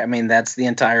that. I mean, that's the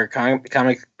entire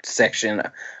comic section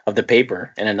of the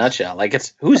paper in a nutshell. Like,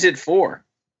 it's who's it for?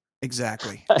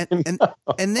 Exactly.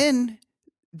 And then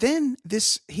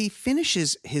he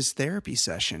finishes his therapy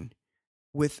session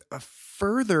with a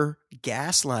further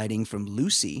gaslighting from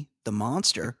Lucy, the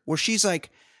monster, where she's like,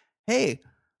 "Hey,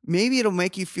 maybe it'll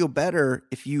make you feel better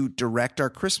if you direct our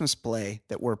Christmas play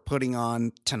that we're putting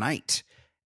on tonight."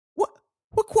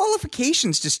 What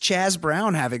qualifications does Chaz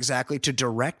Brown have exactly to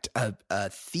direct a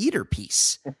theater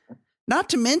piece? Not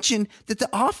to mention that the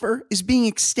offer is being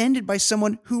extended by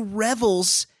someone who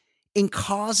revels in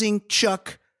causing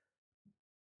Chuck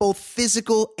both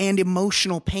physical and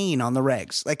emotional pain on the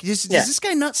regs. Like, does this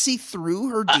guy not see through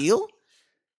her deal?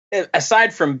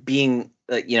 Aside from being,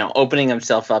 opening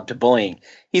himself up to bullying,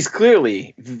 he's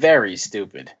clearly very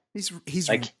stupid. He's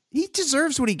like, he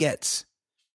deserves what he gets.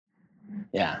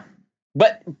 Yeah.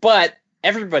 But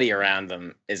everybody around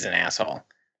them is an asshole.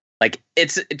 Like,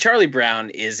 it's Charlie Brown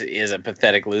is a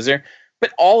pathetic loser,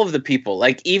 but all of the people,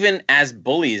 like, even as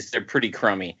bullies, they're pretty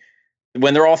crummy.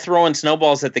 When they're all throwing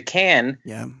snowballs at the can,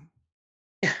 yeah.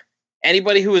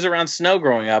 Anybody who was around snow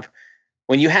growing up,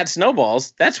 when you had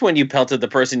snowballs, that's when you pelted the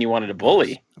person you wanted to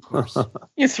bully. Of course.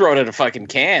 You throw it at a fucking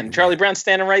can. Yeah. Charlie Brown's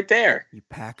standing right there. You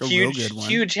pack a real good one.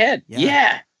 Huge head.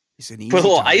 Yeah. Put a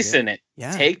little ice in it.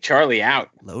 Yeah. Take Charlie out.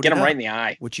 Get him right in the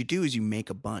eye. What you do is you make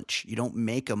a bunch. You don't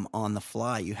make them on the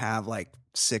fly. You have like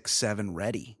 6, 7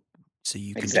 ready, so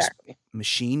you can just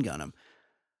machine gun them.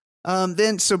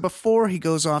 Then, so before he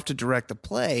goes off to direct the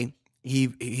play,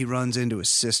 he runs into his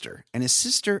sister, and his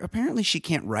sister, apparently she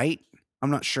can't write.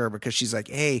 I'm not sure, because she's like,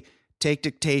 "Hey, take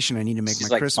dictation. I need to make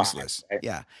my Christmas list." Right?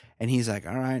 Yeah, and he's like,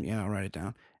 "All right, yeah, I'll write it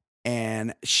down."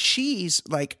 And she's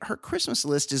like, her Christmas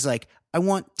list is like, "I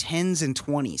want 10s and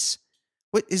 20s."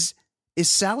 What is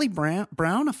Sally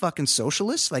Brown a fucking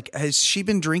socialist? Like, has she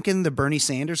been drinking the Bernie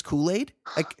Sanders Kool-Aid?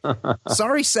 Like,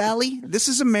 sorry, Sally, this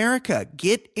is America.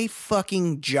 Get a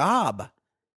fucking job.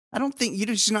 I don't think you're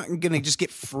just not going to just get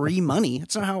free money.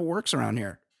 That's not how it works around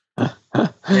here.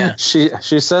 Yeah,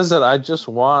 she says that I just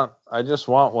want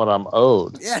what I'm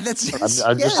owed. Yeah, that's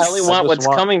I only want what's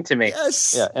coming to me.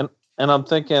 Yes. Yeah, and I'm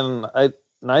thinking,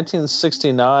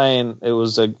 1969, it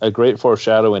was a great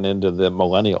foreshadowing into the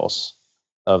millennials.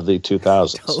 of the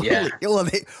 2000s. Totally. Yeah.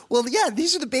 Well,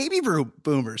 these are the baby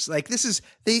boomers. Like this is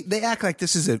they act like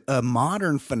this is a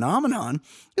modern phenomenon.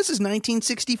 This is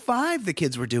 1965. The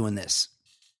kids were doing this.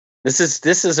 This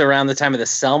is around the time of the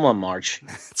Selma March.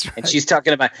 That's right. And she's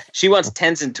talking about she wants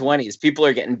 10s and 20s. People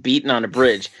are getting beaten on a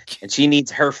bridge, and she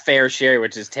needs her fair share,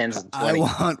 which is 10s and 20s. I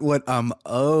want what I'm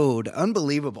owed.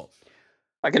 Unbelievable.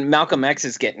 Fucking Malcolm X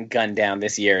is getting gunned down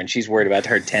this year, and she's worried about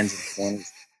her 10s and 20s.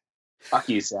 Fuck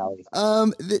you, Sally.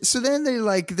 So then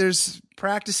there's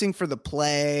practicing for the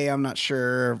play. I'm not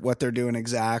sure what they're doing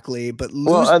exactly, but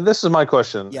this is my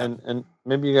question, Yeah. and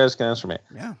maybe you guys can answer me.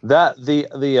 Yeah. That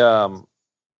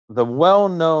the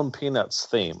well-known Peanuts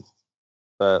theme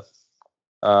that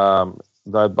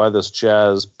by this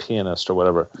jazz pianist or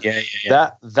whatever.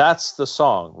 Yeah. That's the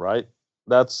song, right?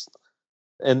 That's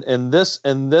in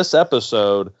this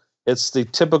episode. It's the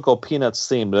typical Peanuts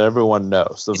theme that everyone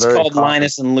knows. It's called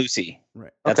Linus and Lucy.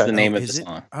 Right. That's Okay. the name of the Is it?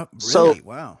 song. Oh, really? So-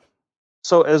 Wow.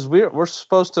 So as we're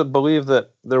supposed to believe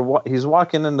that he's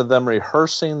walking into them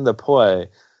rehearsing the play,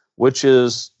 which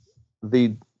is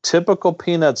the typical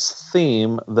Peanuts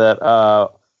theme that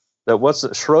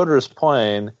Schroeder is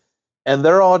playing, and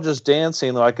they're all just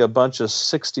dancing like a bunch of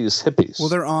 60s hippies. Well,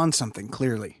 they're on something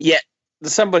clearly. Yeah.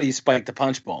 Somebody spiked the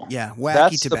punch bowl. Yeah. Wacky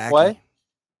That's the tobacco. play?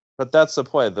 But that's the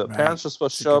play. The Right. parents are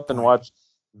supposed That's to a show good up and point. watch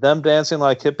them dancing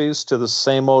like hippies to the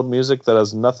same old music that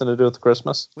has nothing to do with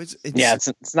Christmas.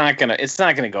 It's not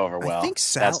gonna go over well. I think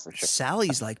that's for sure.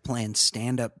 Sally's like playing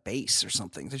stand-up bass or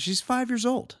something. She's 5 years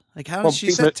old. Like how Well, does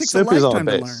she? That takes Snoopy's a on the lifetime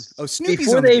to bass. learn. Oh, Snoopy's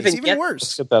Before on the they bass. even Even get- worse.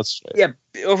 Let's get that straight.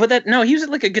 Yeah, over that. No, he uses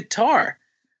it like a guitar.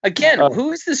 Again, Oh.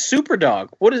 who is this super dog?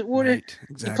 What Right,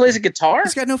 he exactly. plays a guitar?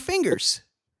 He's got no fingers.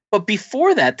 But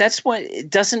before that, that's what it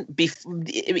doesn't.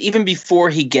 Even before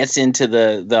he gets into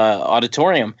the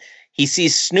auditorium, he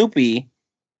sees Snoopy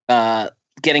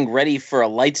getting ready for a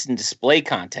lights and display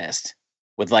contest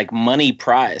with like money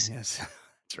prize. Yes,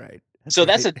 that's right. So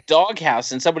that's a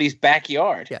doghouse in somebody's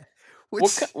backyard. Yeah.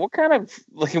 What kind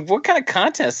of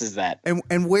contest is that?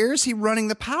 And where is he running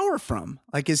the power from?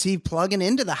 Like, is he plugging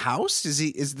into the house?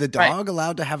 Is the dog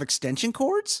allowed to have extension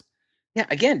cords? Yeah,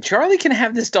 again, Charlie can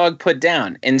have this dog put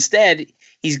down. Instead,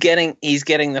 he's getting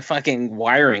the fucking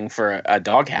wiring for a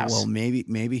doghouse. Well,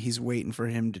 maybe he's waiting for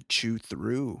him to chew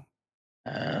through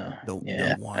the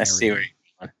wiring. I see where you're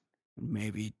going.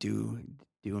 Maybe do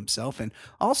himself. And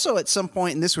also at some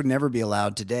point, and this would never be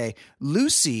allowed today,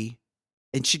 Lucy,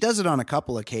 and she does it on a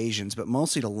couple occasions, but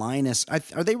mostly to Linus.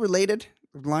 Are they related?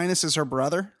 Linus is her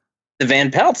brother. The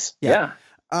Van Pelts. Yeah. Yeah.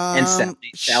 And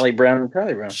Sally Brown and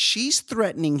Charlie Brown. She's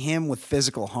threatening him with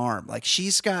physical harm. Like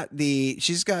she's got the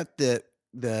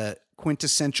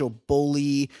quintessential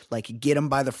bully, like get him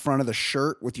by the front of the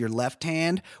shirt with your left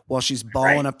hand while she's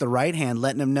balling up the right hand,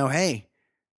 letting him know, hey,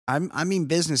 I mean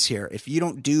business here. If you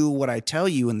don't do what I tell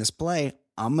you in this play,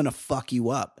 I'm gonna fuck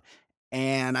you up.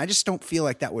 And I just don't feel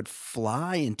like that would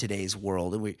fly in today's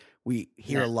world. And we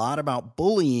hear a lot about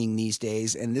bullying these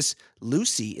days, and this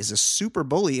Lucy is a super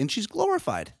bully, and she's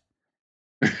glorified.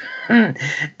 And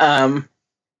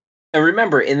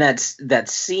remember, in that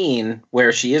scene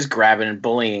where she is grabbing and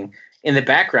bullying, in the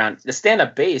background, the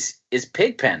stand-up bass is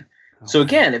Pigpen. So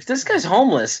again, if this guy's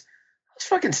homeless, those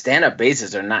fucking stand-up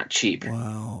basses are not cheap.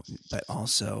 Well, but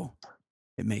also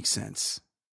it makes sense.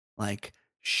 Like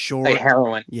short, Like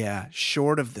heroin. Yeah,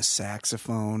 short of the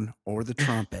saxophone or the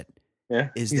trumpet. Yeah,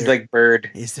 Is he's there- like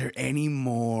Bird. Is there any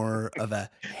more of a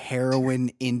heroin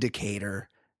indicator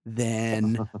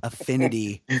than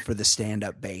affinity for the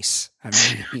stand-up bass? I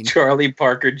mean, Charlie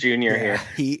Parker Jr. here.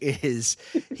 he is.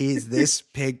 This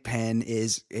Pigpen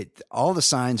is it. All the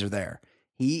signs are there.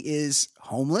 He is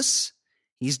homeless.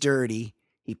 He's dirty.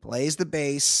 He plays the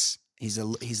bass. He's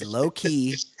low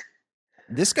key.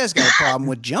 This guy's got a problem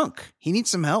with junk. He needs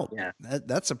some help. Yeah.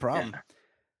 That's a problem. Yeah.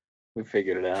 We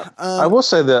figured it out. I will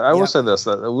say that I will say this,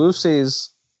 that Lucy's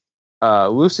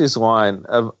line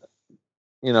of,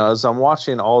 as I'm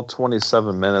watching all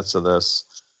 27 minutes of this,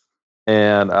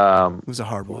 and it was a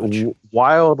hard watch.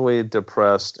 wildly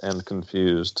depressed and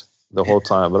confused the whole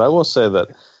time. But I will say that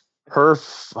her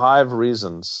 5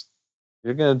 reasons,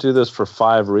 you're going to do this for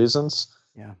 5 reasons,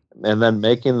 and then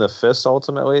making the fist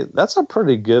ultimately, that's a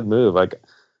pretty good move. Like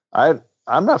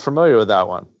I'm not familiar with that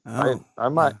one. Oh, I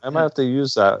might have to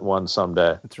use that one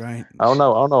someday. That's right. I don't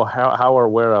know how or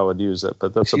where I would use it,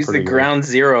 but that's She's a pretty the good ground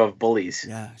zero of bullies.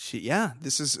 Yeah.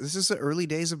 This is the early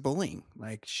days of bullying.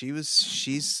 Like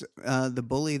she's the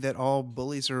bully that all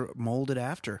bullies are molded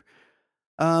after.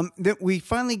 That we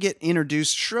finally get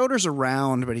introduced. Schroeder's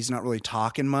around, but he's not really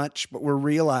talking much. But we're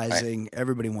realizing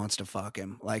everybody wants to fuck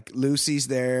him. Like Lucy's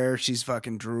there. She's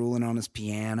fucking drooling on his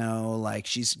piano. Like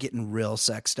she's getting real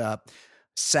sexed up.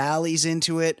 Sally's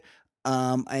into it.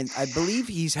 And I believe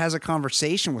he has a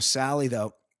conversation with Sally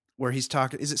though, where he's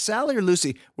talking. Is it Sally or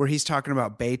Lucy? Where he's talking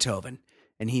about Beethoven.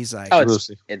 And he's like, "Oh,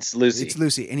 Lucy. It's Lucy. It's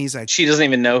Lucy." And he's like, "She doesn't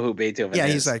even know who Beethoven is." Yeah,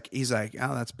 he's like,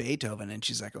 "Oh, that's Beethoven." And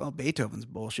she's like, "Oh, Beethoven's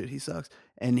bullshit. He sucks."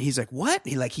 And he's like, "What?"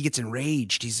 He gets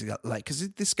enraged. He's like, because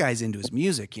this guy's into his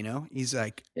music, you know. He's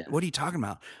like, "What are you talking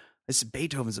about? This is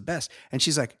Beethoven's the best." And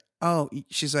she's like,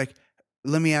 she's like,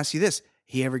 "Let me ask you this: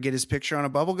 he ever get his picture on a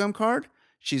bubblegum card?"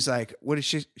 She's like, "What did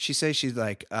she say?" She's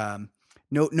like,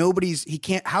 "No, he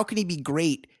can't. How can he be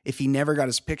great if he never got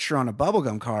his picture on a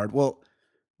bubblegum card?" Well,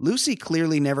 Lucy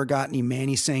clearly never got any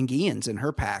Manny Sanguians in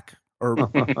her pack, or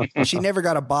she never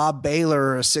got a Bob Baylor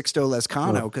or a Sixto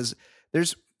Lescano, because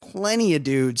there's plenty of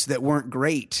dudes that weren't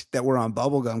great that were on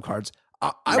bubblegum cards.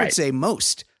 I would say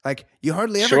most. Like you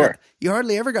hardly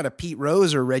ever got a Pete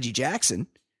Rose or Reggie Jackson.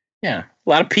 Yeah, a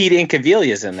lot of Pete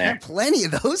Incavillas in there. Yeah, plenty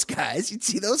of those guys. You'd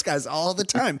see those guys all the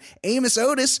time. Amos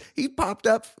Otis, he popped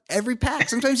up every pack.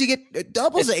 Sometimes you get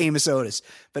doubles of Amos Otis,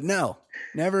 but no,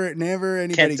 never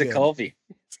anybody Kenta good. Colby.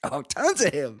 Oh, tons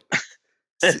of him.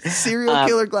 Serial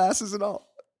killer glasses and all.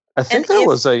 I think there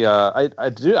was a.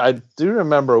 I do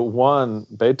remember one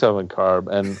Beethoven card,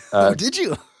 and oh, did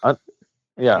you?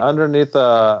 Underneath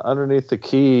the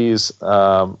keys,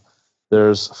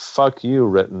 there's "fuck you"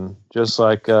 written, just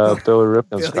like Billy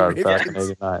Ripken's card back in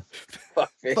 '89.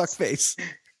 Fuck face.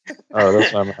 Oh,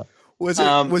 that's what I meant.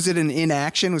 Was it an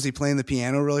inaction? Was he playing the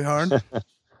piano really hard?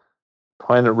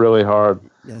 Playing it really hard.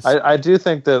 Yes. I do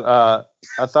think that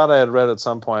I thought I had read at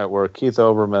some point where Keith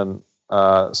Olbermann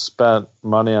spent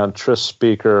money on Tris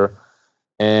Speaker,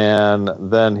 and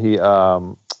then he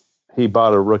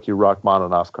bought a rookie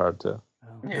Rachmaninoff card too.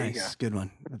 Oh, nice, good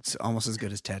one. It's almost as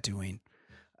good as Tatooine.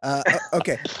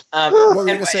 Okay. What were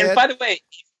you gonna say, Ed? By the way,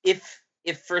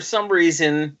 if for some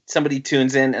reason somebody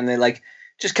tunes in and they like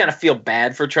just kind of feel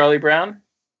bad for Charlie Brown,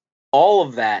 all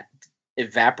of that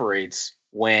evaporates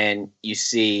when you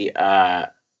see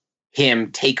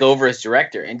him take over as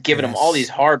director and giving him all these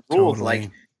hard rules. Totally.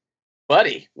 Like,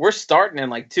 buddy, we're starting in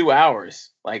like 2 hours.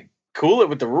 Like, cool it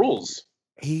with the rules.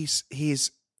 He's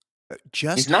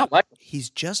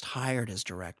just hired as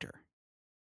director,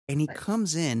 and he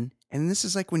comes in, and this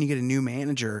is like when you get a new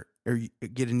manager or you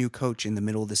get a new coach in the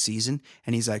middle of the season,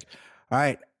 and he's like, "All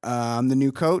right, I'm the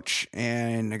new coach,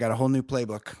 and I got a whole new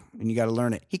playbook, and you got to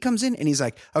learn it." He comes in and he's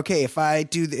like, "Okay, if I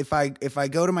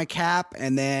go to my cap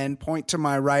and then point to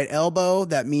my right elbow,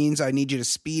 that means I need you to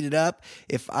speed it up.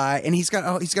 And he's got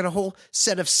a whole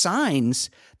set of signs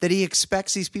that he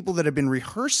expects these people that have been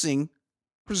rehearsing,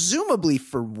 presumably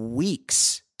for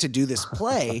weeks, to do this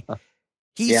play.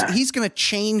 He's going to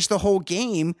change the whole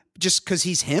game just because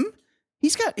he's him.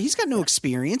 He's got no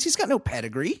experience. He's got no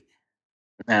pedigree.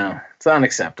 No, it's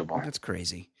unacceptable. That's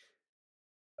crazy.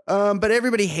 But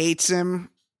everybody hates him.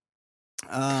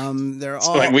 They're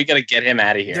all like, we got to get him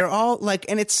out of here. They're all like,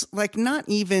 and it's like not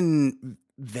even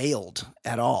veiled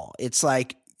at all. It's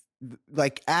like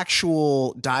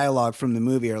actual dialogue from the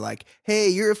movie are like, "Hey,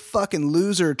 you're a fucking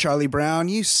loser, Charlie Brown.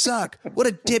 You suck. What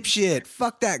a dipshit.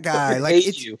 Fuck that guy. We like,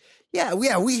 hate you. Yeah,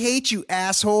 we hate you,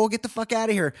 asshole. Get the fuck out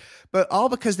of here." But all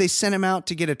because they sent him out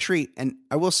to get a treat. And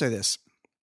I will say this.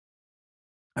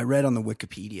 I read on the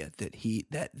Wikipedia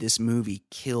that this movie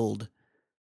killed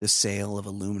the sale of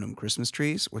aluminum Christmas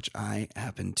trees, which I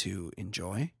happen to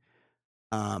enjoy.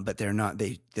 But they're not.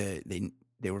 They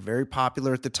were very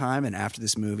popular at the time, and after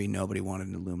this movie, nobody wanted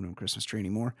an aluminum Christmas tree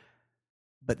anymore.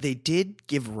 But they did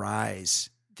give rise.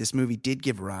 This movie did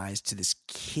give rise to this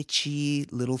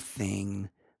kitschy little thing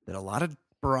that a lot of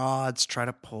broads try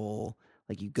to pull.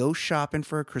 Like, you go shopping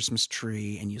for a Christmas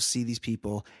tree, and you'll see these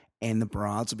people. And the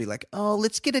broads will be like, "Oh,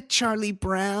 let's get a Charlie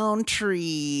Brown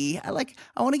tree. I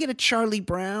want to get a Charlie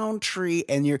Brown tree."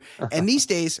 And these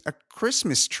days, a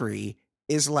Christmas tree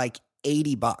is like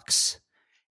 $80.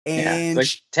 And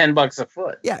it's like $10 a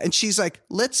foot. Yeah. And she's like,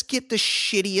 "Let's get the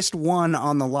shittiest one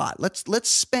on the lot. Let's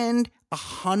spend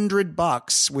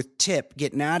 $100 with tip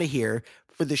getting out of here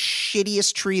for the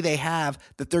shittiest tree they have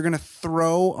that they're going to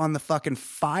throw on the fucking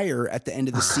fire at the end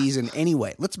of the season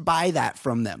anyway. Let's buy that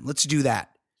from them. Let's do that."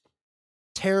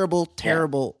 Terrible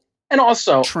and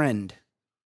also trend.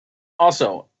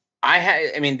 Also,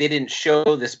 I mean, they didn't show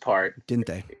this part, didn't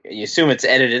they? You assume it's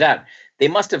edited out. They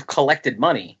must have collected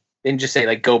money. They didn't just say,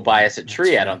 like, "Go buy us a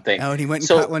tree." I don't think. Oh, and he went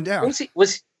and cut one down.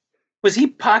 Was he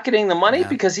pocketing the money?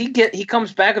 Because he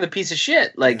comes back with a piece of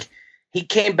shit. Like, he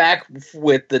came back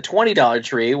with the $20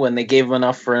 tree when they gave him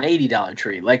enough for an $80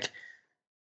 tree. Like,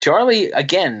 Charlie,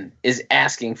 again, is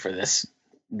asking for this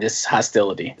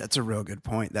hostility. That's a real good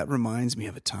point. That reminds me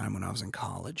of a time when I was in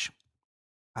college.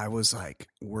 I was like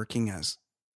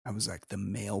the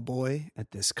mail boy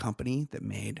at this company that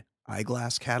made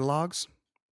eyeglass catalogs.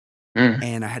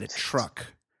 And I had a truck.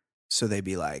 So they'd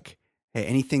be like, hey,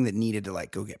 anything that needed to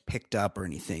like go get picked up or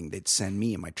anything, they'd send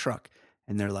me in my truck.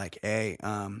 And they're like, hey,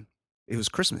 it was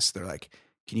Christmas. They're like,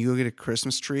 can you go get a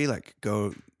Christmas tree? Like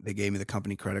they gave me the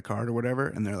company credit card or whatever.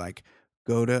 And they're like,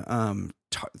 go to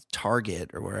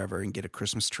Target or wherever and get a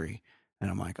Christmas tree. And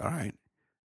I'm like, all right.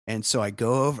 And so I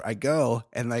go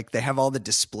and like they have all the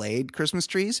displayed Christmas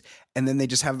trees and then they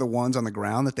just have the ones on the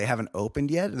ground that they haven't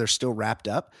opened yet. They're still wrapped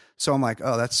up. So I'm like,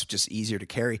 oh, that's just easier to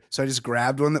carry. So I just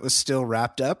grabbed one that was still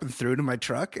wrapped up and threw it in my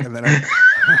truck. And then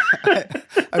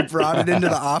I brought it into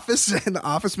the office and the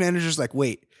office manager's like,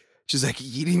 wait, she's like,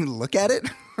 you didn't even look at it?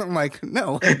 I'm like,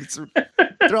 no,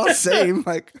 they're all the same.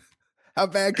 Like, how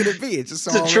bad could it be? It's just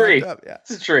all a tree. Up. Yeah.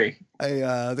 It's a tree.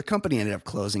 The company ended up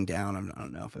closing down. I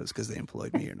don't know if it was because they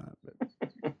employed me or not.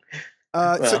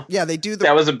 But so yeah, they do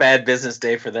that was a bad business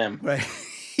day for them, right?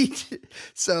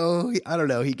 So I don't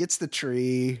know. He gets the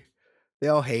tree. They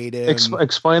all hate him.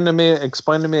 Explain to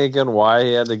me again why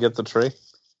he had to get the tree.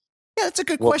 Yeah, that's a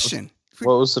good question.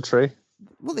 What was the tree?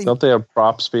 Well, don't they have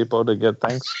props people to get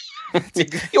things?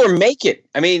 Or make it.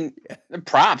 I mean,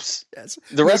 props. Yes.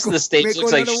 The rest of the stage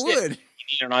looks like shit. Wood.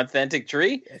 You need an authentic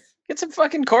tree? Yes. Get some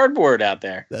fucking cardboard out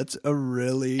there. That's a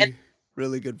really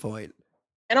good point.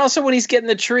 And also when he's getting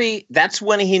the tree, that's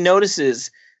when he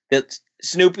notices that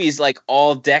Snoopy's like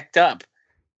all decked up.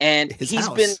 And he's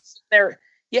been there.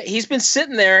 Yeah, he's been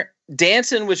sitting there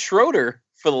dancing with Schroeder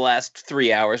for the last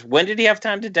 3 hours. When did he have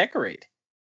time to decorate?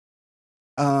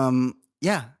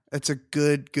 Yeah. That's a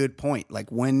good point.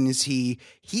 Like, when is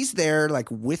he's there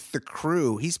like with the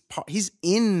crew. He's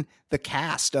in the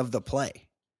cast of the play.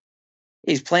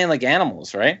 He's playing like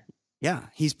animals, right? Yeah.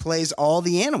 He plays all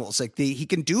the animals. Like he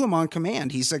can do them on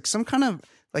command. He's like some kind of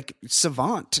like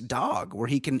savant dog where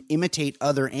he can imitate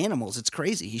other animals. It's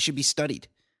crazy. He should be studied.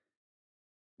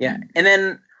 Yeah. And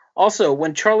then also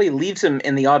when Charlie leaves him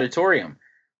in the auditorium,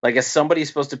 like, is somebody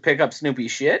supposed to pick up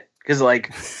Snoopy's shit? Because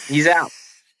like he's out.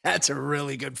 That's a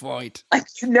really good point. Like,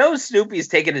 Snoopy's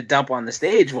taking a dump on the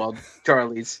stage while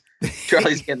Charlie's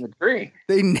getting the tree.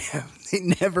 They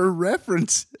never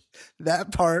reference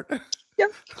that part. Yeah,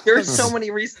 there's so many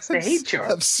reasons to hate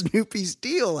Charlie. Of Snoopy's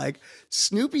deal. Like,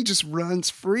 Snoopy just runs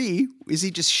free. Is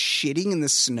he just shitting in the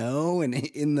snow and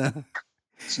in the...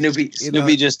 Snoopy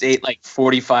just ate like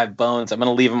 45 bones. I'm going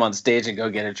to leave him on stage and go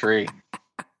get a tree.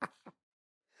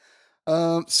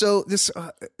 So this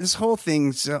whole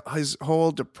thing, his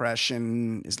whole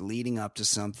depression is leading up to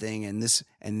something, and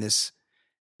this,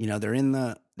 you know, they're in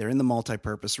the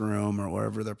multi-purpose room or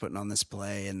wherever they're putting on this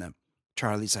play, and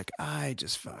Charlie's like, I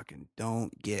just fucking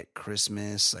don't get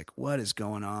Christmas. Like, what is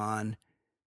going on?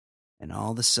 And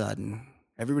all of a sudden,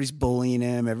 everybody's bullying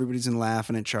him. Everybody's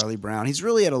laughing at Charlie Brown. He's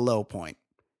really at a low point.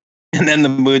 And then the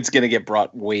mood's gonna get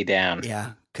brought way down.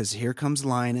 Yeah, because here comes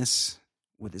Linus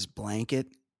with his blanket.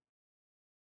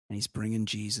 And he's bringing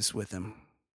Jesus with him.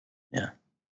 Yeah.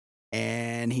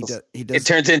 And he does. It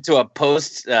turns into a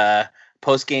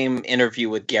post-game interview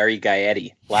with Gary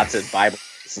Gaetti. Lots of Bible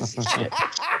and shit.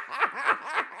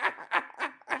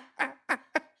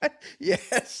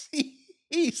 Yes.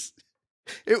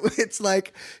 It's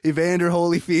like Evander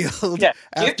Holyfield. Yeah.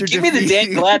 Give me the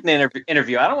Dan Gladden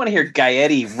interview. I don't want to hear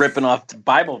Gaetti ripping off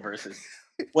Bible verses.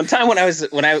 One time when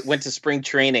I went to spring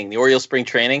training, the Orioles spring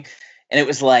training, and it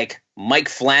was like Mike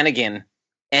Flanagan,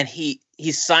 and he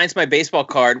signs my baseball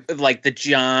card with like the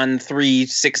John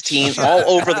 3:16 all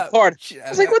over the card. I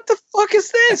was like, what the fuck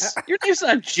is this? Your name's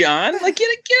not John. Like, get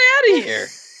out of here.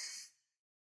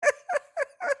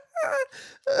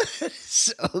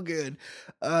 So good.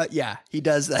 Yeah, he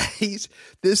does that.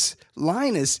 This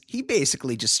Linus, he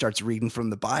basically just starts reading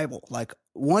from the Bible. Like,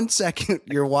 1 second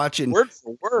you're watching word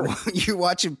for word. You're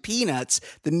watching Peanuts.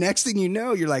 The next thing you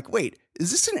know, you're like, wait,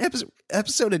 is this an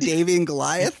episode of Davy and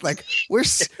Goliath? Like,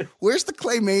 where's the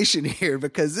claymation here?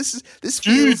 Because this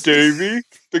feels... Gee, Davy,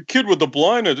 the kid with the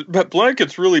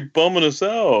blanket's really bumming us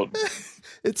out.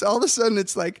 It's all of a sudden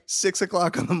it's like 6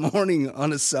 o'clock in the morning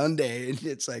on a Sunday, and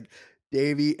it's like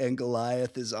Davy and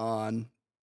Goliath is on.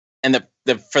 And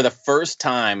for the first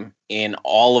time in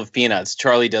all of Peanuts,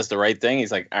 Charlie does the right thing.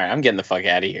 He's like, all right, I'm getting the fuck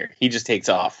out of here. He just takes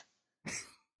off.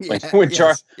 When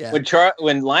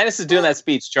Linus is doing that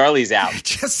speech, Charlie's out.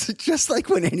 Just like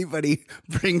when anybody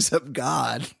brings up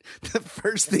God, the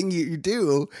first thing you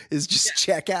do is just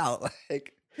check out.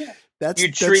 Like,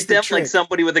 You treat them like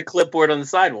somebody with a clipboard on the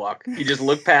sidewalk. You just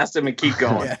look past them and keep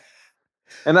going. Yeah.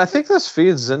 And I think this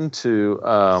feeds into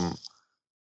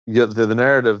the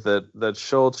narrative that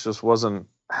Schultz just wasn't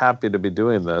happy to be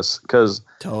doing this, because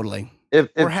Totally.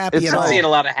 we're happy at I'm all. seeing a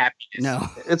lot of happiness. No.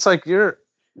 It's like you're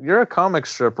a comic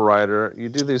strip writer. You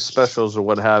do these specials or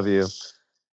what have you,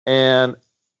 and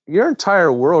your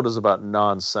entire world is about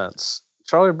nonsense.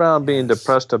 Charlie Brown being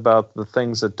depressed about the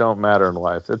things that don't matter in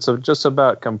life. It's just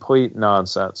about complete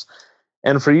nonsense.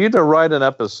 And for you to write an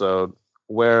episode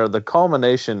where the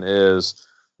culmination is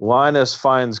Linus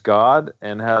finds God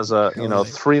and has a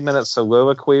 3-minute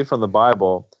soliloquy from the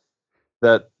Bible,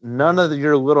 that none of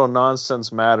your little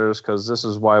nonsense matters because this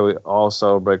is why we all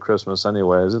celebrate Christmas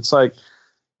anyways. It's like,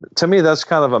 to me, that's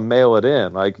kind of a mail it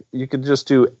in. Like, you could just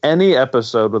do any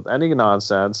episode with any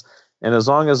nonsense, and as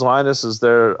long as Linus is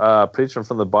there preaching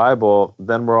from the Bible,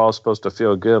 then we're all supposed to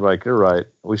feel good. Like, you're right.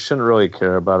 We shouldn't really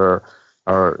care about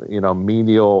our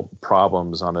menial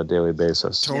problems on a daily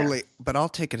basis. Totally. Yeah. But I'll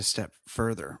take it a step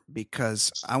further,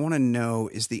 because I want to know,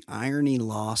 is the irony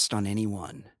lost on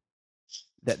anyone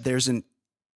that there's an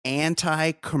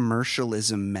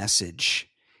anti-commercialism message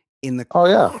in the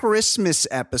Christmas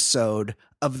episode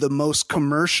of the most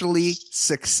commercially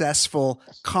successful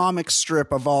comic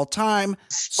strip of all time,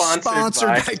 sponsored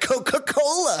by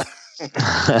Coca-Cola?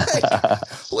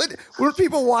 What were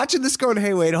people watching this going,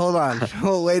 hey, wait, hold on.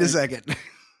 Oh, wait a second.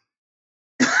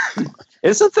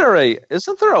 Isn't there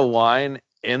a line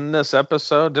in this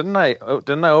episode? Didn't I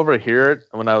overhear it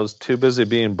when I was too busy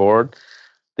being bored?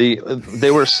 They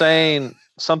were saying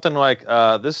something like,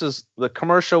 this is the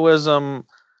commercialism,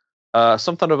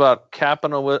 something about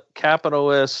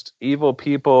capitalist evil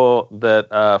people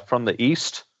that from the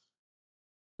East.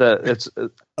 That it's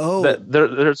that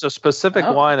there's a specific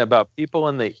line about people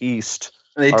in the East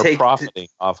are profiting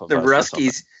off of the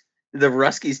Ruskies. The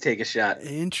Ruskies take a shot.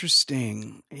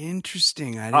 Interesting. I didn't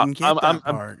get that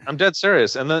part. I'm dead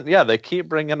serious. And then they keep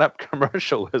bringing up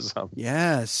commercialism.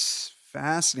 Yes,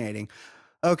 fascinating.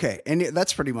 Okay, and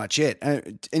that's pretty much it.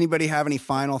 Anybody have any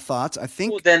final thoughts? I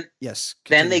think. Well, then yes.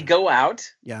 Continue. Then they go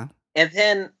out. Yeah. And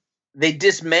then they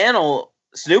dismantle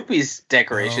Snoopy's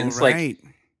decorations. Oh, right.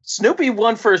 Like, Snoopy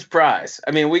won first prize.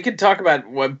 I mean, we could talk about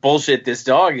what bullshit this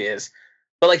dog is,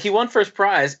 but like, he won first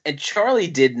prize, and Charlie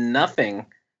did nothing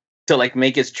to like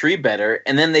make his tree better.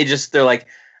 And then they're like,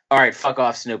 all right, fuck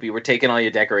off, Snoopy. We're taking all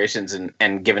your decorations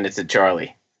and giving it to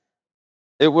Charlie.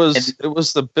 It was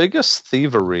the biggest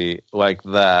thievery like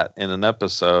that in an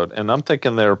episode, and I'm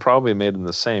thinking they were probably made in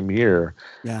the same year.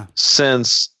 Yeah.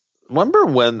 Since remember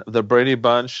when the Brady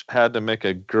Bunch had to make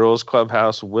a girls'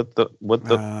 clubhouse with the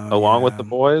along with the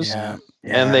boys,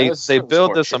 and they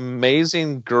built this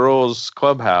amazing girls'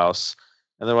 clubhouse,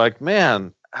 and they're like,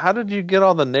 man, how did you get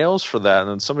all the nails for that?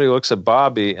 And then somebody looks at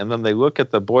Bobby, and then they look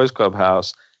at the boys'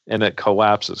 clubhouse, and it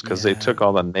collapses because they took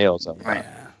all the nails out. Right.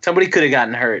 Somebody could have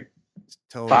gotten hurt.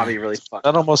 Totally. Bobby really fucked.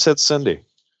 That almost hit Cindy.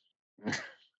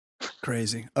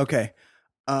 Crazy. Okay.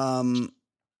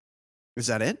 Is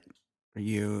that it? Do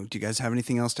you guys have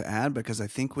anything else to add? Because I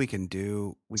think we can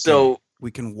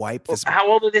wipe this. How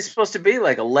old are they supposed to be?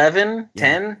 Like 11,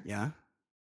 10? Yeah.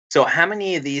 So how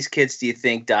many of these kids do you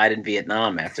think died in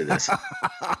Vietnam after this?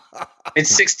 It's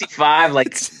 65.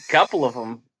 Like, a couple of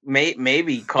them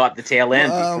maybe caught the tail end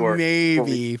before.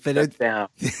 Maybe, but down.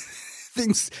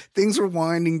 Things were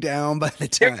winding down by the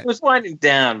time. It was winding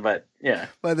down, but yeah.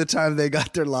 By the time they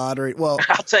got their lottery, well,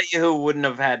 I'll tell you who wouldn't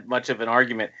have had much of an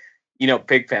argument.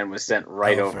 Pigpen was sent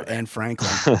right over, and Franklin,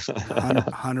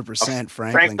 100%.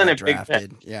 Franklin got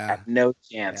drafted. Yeah, had no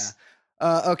chance.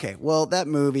 Yeah. Okay, well, that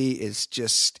movie is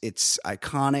it's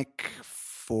iconic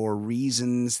for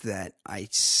reasons that I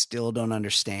still don't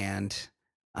understand.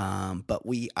 But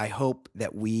I hope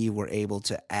that we were able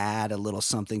to add a little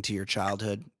something to your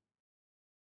childhood.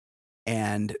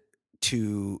 And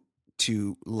to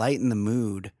lighten the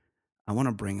mood, I want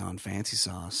to bring on Fancy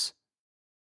Sauce.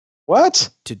 What?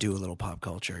 To do a little pop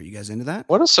culture. You guys into that?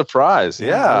 What a surprise.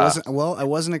 Yeah. I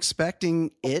wasn't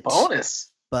expecting it.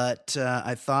 Bonus. But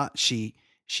I thought she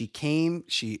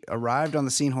arrived on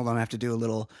the scene. Hold on, I have to do a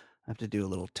little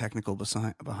technical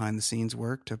behind the scenes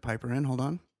work to pipe her in. Hold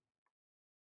on.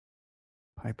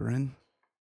 Pipe her in.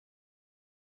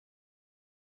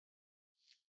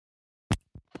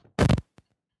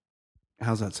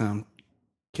 How's that sound?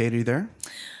 Kate, are you there?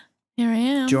 Here I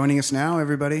am. Joining us now,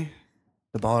 everybody,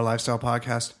 the Baller Lifestyle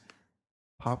Podcast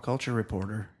pop culture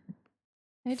reporter.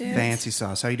 Hey, dude. Fancy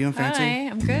Sauce. How you doing, Fancy? Hi,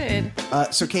 I'm good.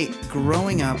 So, Kate,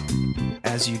 growing up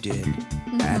as you did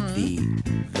at the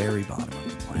very bottom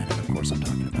of the planet, of course I'm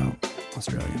talking about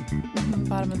Australia.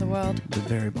 Bottom of the world. The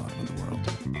very bottom of the world.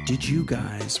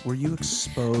 Were you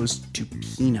exposed to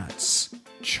Peanuts?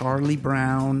 Charlie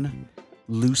Brown,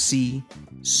 Lucy,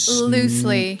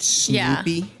 Loosely, yeah.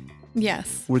 Snoopy?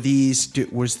 Yes. Was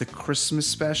the Christmas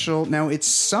special? Now it's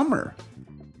summer.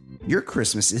 Your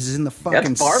Christmas is in the fucking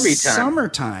That's Barbie time.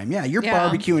 Summertime. Yeah, you're Yeah.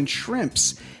 barbecuing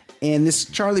shrimps. And this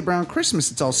Charlie Brown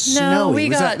Christmas, it's all snowy.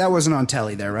 That wasn't on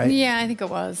telly there, right? Yeah, I think it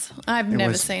was. I've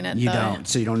never seen it. You though. don't.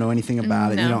 So you don't know anything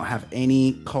about it. You No. don't have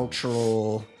any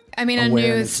cultural. I mean, I knew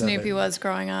awareness of Snoopy it. was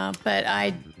growing up, but I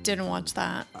didn't watch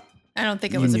that. I don't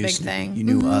think it was a knew big Snoopy. thing. You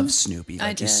knew of Snoopy. Like I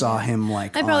you did, saw yeah. him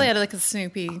like. I probably on- had like a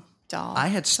Snoopy doll. I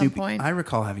had at some Snoopy. point. I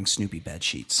recall having Snoopy bed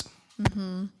sheets.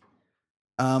 Mm-hmm.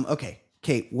 Okay,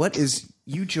 Kate.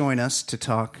 You join us to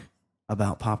talk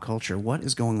about pop culture. What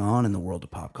is going on in the world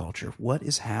of pop culture? What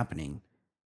is happening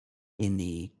in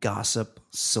the gossip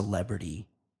celebrity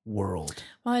world?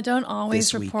 Well, I don't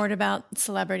always this week? report about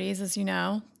celebrities, as you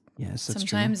know. Yes, that's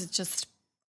Sometimes it's just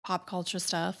pop culture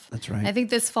stuff. That's right. I think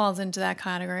this falls into that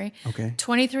category. Okay.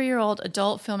 23-year-old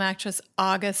adult film actress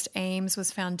August Ames was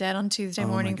found dead on Tuesday Oh,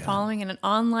 my morning God. following an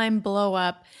online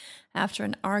blow-up after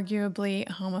an arguably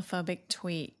homophobic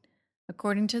tweet.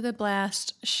 According to the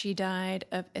blast, she died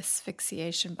of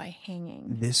asphyxiation by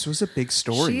hanging. This was a big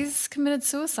story. She's committed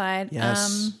suicide.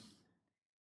 Yes.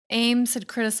 Ames had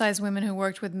criticized women who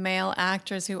worked with male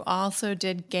actors who also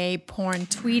did gay porn,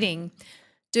 tweeting,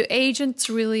 "Do agents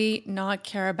really not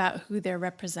care about who they're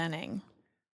representing?"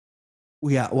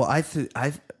 Yeah, well,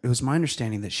 it was my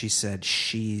understanding that she said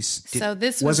So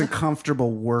this wasn't was-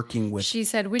 comfortable working with. She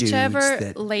said, dudes whichever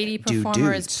that lady do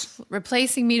performer dudes. is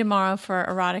replacing me tomorrow for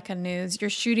Erotica News, you're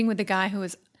shooting with the guy who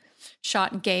has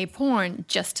shot gay porn,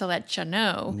 just to let you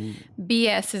know.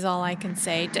 BS is all I can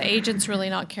say. Do agents really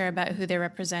not care about who they're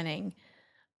representing?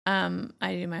 I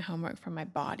do my homework for my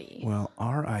body. Well,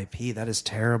 R.I.P. That is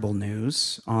terrible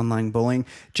news. Online bullying.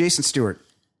 Jason Stewart,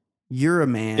 you're a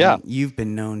man. Yeah. You've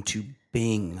been known to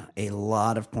bing a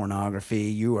lot of pornography.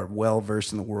 You are well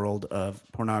versed in the world of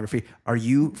pornography. Are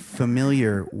you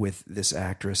familiar with this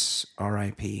actress,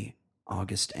 R.I.P.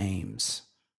 August Ames?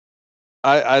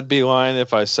 I'd be lying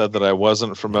if I said that I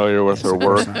wasn't familiar with Yes, her of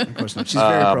course work. not, of course not. She's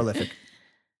very prolific.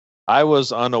 I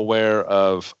was unaware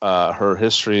of her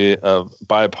history of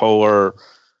bipolar.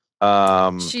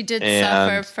 She did and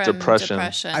suffer from depression.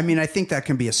 I mean, I think that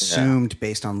can be assumed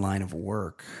based on line of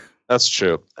work. That's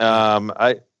true. I'm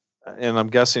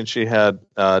guessing she had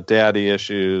daddy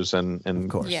issues and Of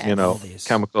course. Yes. you know, All these.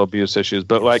 chemical abuse issues.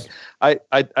 But Yes. like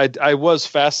I was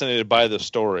fascinated by the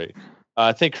story.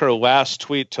 I think her last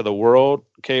tweet to the world,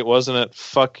 Kate, wasn't it?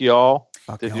 Fuck y'all.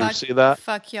 Fuck Did y'all. you see that?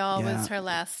 Fuck y'all Yeah. was her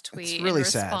last tweet really in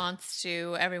sad. response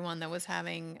to everyone that was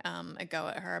having a go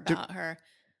at her about her,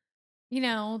 you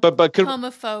know, But could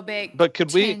homophobic. but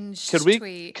could we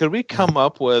tweet. could we come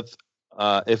up with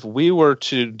if we were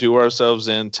to do ourselves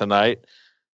in tonight?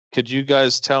 Could you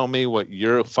guys tell me what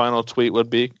your final tweet would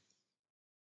be?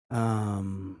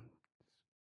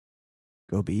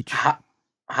 Go Beach.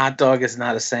 Hot dog is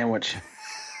not a sandwich.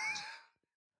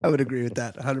 I would agree with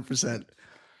that 100%.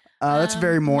 That's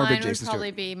very morbid, Mine would Jason probably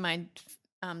Stewart. be my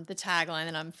the tagline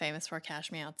that I'm famous for: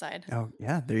 "Cash me outside." Oh,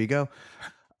 yeah, there you go.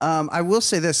 I will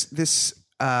say this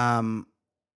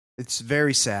it's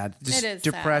very sad. Just It is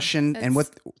sad. depression and It's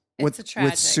a with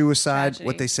tragic suicide, tragedy.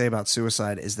 what they say about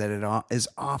suicide is that it is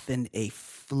often a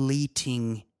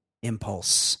fleeting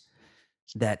impulse.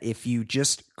 That if you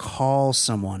just call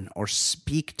someone or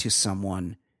speak to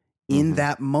someone in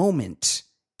that moment,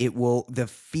 the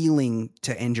feeling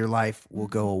to end your life will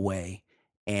go away.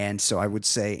 And so I would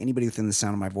say anybody within the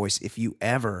sound of my voice, if you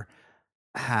ever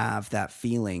have that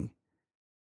feeling,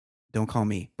 don't call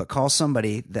me, but call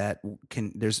somebody that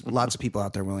can. There's lots of people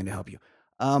out there willing to help you.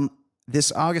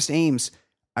 This August Ames,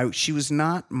 she was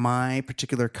not my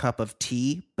particular cup of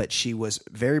tea, but she was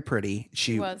very pretty.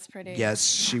 She was pretty. Yes,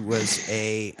 she was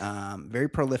a very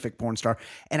prolific porn star.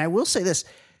 And I will say this.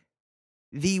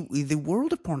 The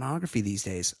world of pornography these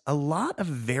days, a lot of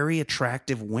very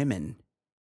attractive women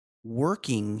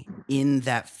working in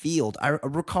that field. I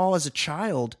recall as a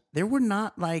child, there were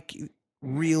not like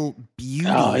real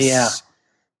beauties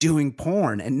doing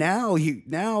porn. And now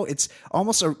it's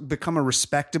almost become a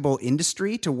respectable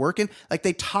industry to work in. Like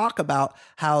they talk about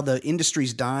how the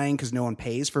industry's dying because no one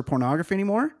pays for pornography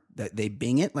anymore. That they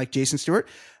bing it like Jason Stewart.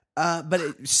 But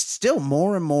it's still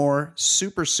more and more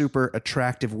super, super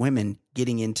attractive women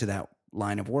getting into that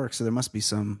line of work. So there must be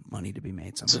some money to be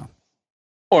made somehow.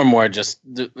 Or more just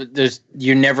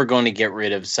you're never going to get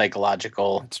rid of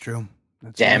psychological That's true.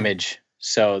 That's damage.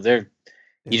 So they're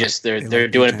They're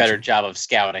doing a better job of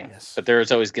scouting. Yes. But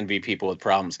there's always going to be people with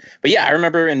problems. But yeah, I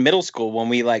remember in middle school when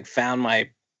we like found my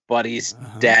buddy's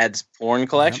dad's porn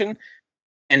collection,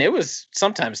 and it was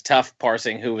sometimes tough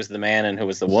parsing who was the man and who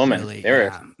was the woman. Really,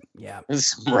 There yeah. was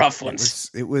some rough ones.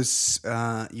 It was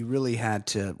you really had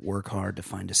to work hard to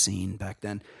find a scene back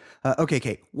then. Okay,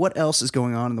 Kate, what else is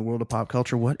going on in the world of pop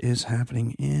culture? What is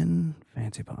happening in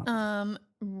fancy pop?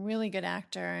 Really good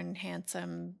actor and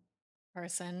handsome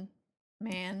person.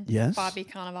 Man. Yes. Bobby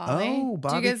Cannavale. Oh,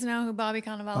 Bobby. Do you guys know who Bobby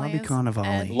Cannavale Bobby is?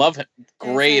 Cannavale. Love him.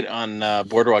 Great on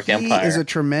Boardwalk Empire. He is a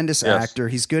tremendous actor.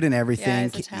 He's good in everything. Yeah,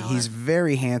 he's a talent. He's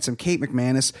very handsome. Kate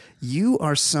McManus, you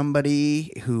are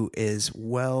somebody who is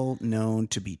well known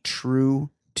to be true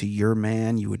to your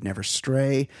man. You would never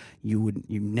stray. You've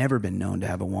never been known to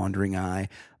have a wandering eye.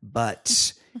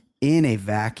 But in a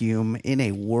vacuum, in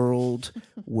a world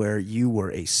where you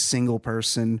were a single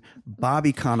person,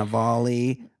 Bobby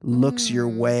Cannavale looks your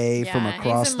way from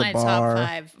across he's in the my bar. top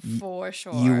 5 for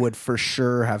sure. You would for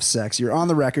sure have sex. You're on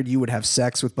the record. You would have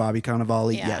sex with Bobby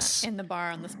Cannavale. Yeah, Yes, in the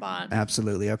bar on the spot.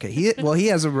 absolutely. Okay. He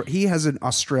has an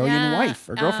Australian wife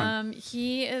or girlfriend.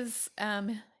 He is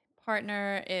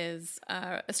partner is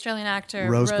Australian actor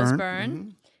Rose Rose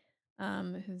Byrne.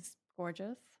 Byrne, who's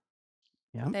gorgeous.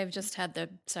 Yeah. They've just had their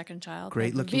second child. Great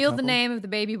They've looking revealed the couple. name of the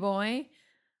baby boy,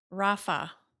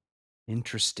 Rafa.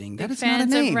 Interesting. Big That is not a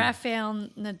fans name. of Rafael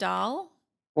Nadal.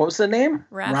 What was the name?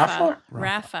 Rafa. Rafa.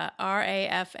 Rafa.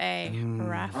 R-A-F-A.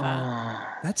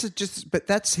 Rafa. But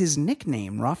that's his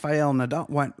nickname, Rafael Nadal.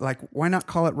 Why not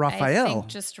call it I Rafael? think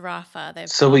just Rafa.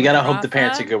 So we got to to hope the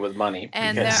parents are good with money.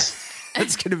 And Because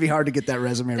It's going to be hard to get that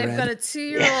resume they've read. got a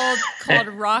 2-year-old called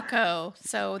Rocco,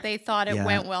 so they thought it Yeah.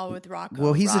 went well with Rocco.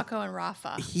 Well, he's Rocco and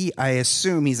Rafa. I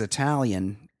assume he's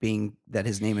Italian, being that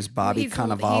his name is Bobby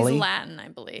Cannavale. He's Latin, I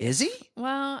believe. Is he?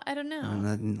 Well, I don't know.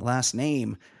 And the last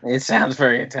name. it sounds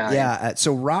very Italian. Yeah.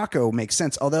 So Rocco makes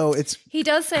sense. Although it's He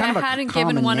does say I kind of a hadn't common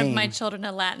given one of my name. children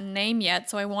a Latin name yet,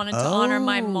 so I wanted to honor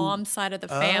my Oh. mom's side of the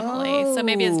family. So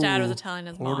maybe his dad was Italian,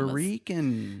 his Puerto mom was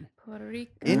Rican. Puerto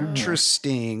Rican.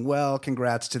 Interesting. Well,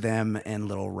 congrats to them and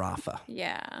little Rafa.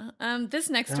 Yeah. This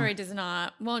next story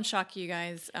won't shock you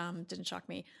guys. Didn't shock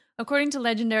me. According to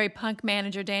legendary punk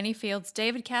manager Danny Fields,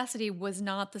 David Cassidy was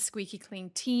not the squeaky clean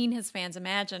teen his fans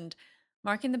imagined.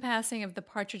 Marking the passing of the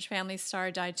Partridge Family star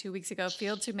died 2 weeks ago,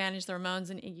 Fields, who managed the Ramones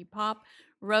and Iggy Pop,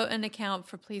 wrote an account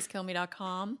for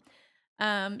PleaseKillMe.com,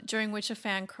 during which a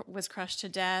fan was crushed to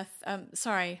death.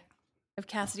 Of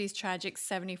Cassidy's tragic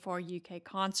 74 UK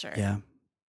concert. Yeah.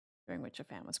 During which a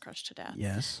fan was crushed to death.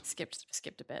 Yes.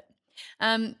 Skipped a bit.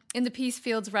 In the piece,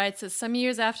 Fields writes that some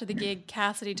years after the gig,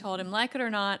 Cassidy told him, like it or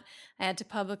not, I had to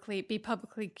be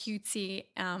publicly cutesy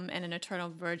and an eternal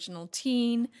virginal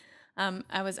teen.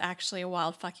 I was actually a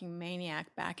wild fucking maniac,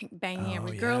 banging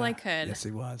every girl I could. Yes,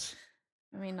 he was.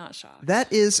 I mean, not shocked.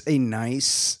 That is a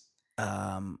nice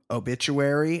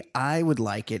obituary. I would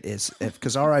like it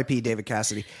because R.I.P. David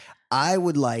Cassidy. I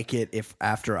would like it if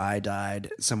after I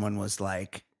died, someone was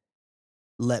like,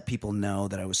 let people know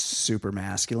that I was super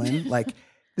masculine. Like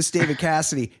this David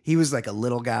Cassidy, he was like a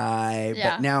little guy,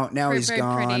 Yeah. but now Very, he's very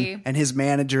gone. pretty. And his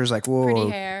manager's like, Pretty whoa,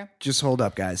 hair, just hold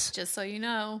up, guys. just so you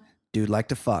know. Dude, like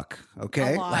to fuck.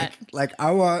 Okay. A lot. Like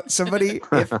I want somebody,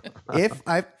 if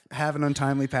I have an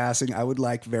untimely passing, I would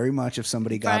like very much if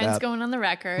somebody got Brian's up. going on the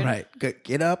record. Right.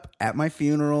 Get up at my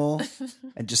funeral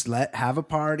and just have a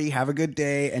party, have a good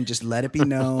day, and just let it be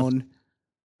known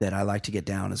that I like to get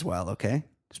down as well. Okay.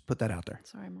 Just put that out there.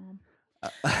 Sorry, Mom.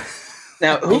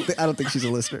 Now, I don't think she's a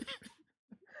listener.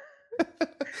 What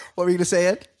were you going to say,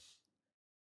 Ed?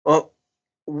 well,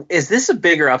 is this a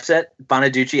bigger upset?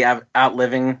 Bonaducci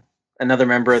outliving another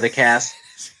member of the cast?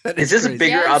 Is this a crazy.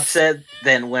 bigger Yes. upset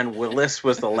than when Willis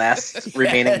was the last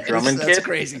remaining Yes, Drummond that's kid?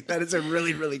 crazy. That is a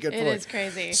really, really good It point. is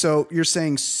crazy. So you're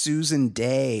saying Susan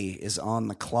Day is on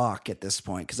the clock at this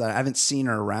point? Because I haven't seen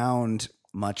her around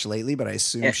much lately, but I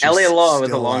assume Yeah, she's Elliot Law was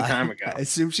a still long alive. time ago. I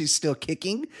assume she's still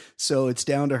kicking. So it's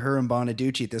down to her and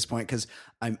Bonaducci at this point because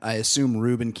I assume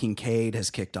Reuben Kincaid has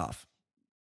kicked off.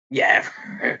 Yeah.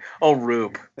 Oh,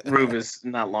 Rube. Rube is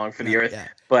not long for the earth. Yeah.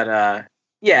 But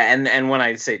yeah, and when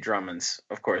I say Drummonds,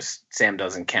 of course, Sam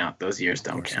doesn't count. Those years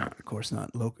don't count. Of course not.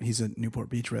 He's a Newport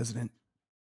Beach resident.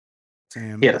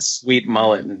 Sam. He had a sweet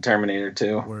mullet in Terminator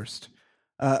 2. Worst.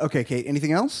 Okay, Kate.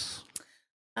 Anything else?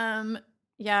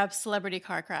 Yeah, celebrity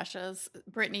car crashes.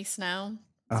 Brittany Snow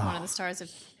is one of the stars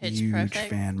of Pitch huge Perfect.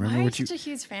 fan. Why Remember are you what you- such a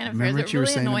huge fan of remember hers? what It you were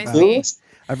really saying annoys about- me.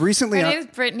 I've recently. Her name is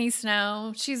Brittany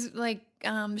Snow. She's like,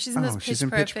 she's in this she's Pitch in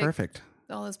Perfect. Pitch Perfect.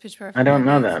 all those Pitch Perfect. I don't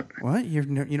know movies. that. What? You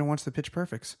don't watch the Pitch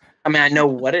Perfects? I mean, I know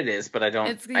what it is, but I don't.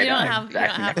 It's, you I don't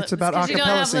have. It's about because you don't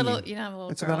acapella have singing. little. You don't have little.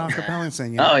 It's about girls, yeah. acapella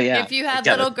singing. Oh yeah. If you had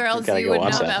Gotta- little girls, gotta you go would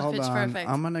watch know that. about Hold Pitch on. Perfect.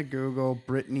 I'm gonna Google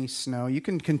Brittany Snow. You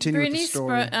can continue with the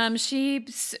Brittany story. she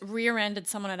rear-ended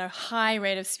someone at a high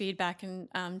rate of speed back in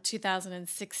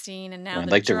 2016, and now I'd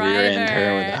the like to driver, rear end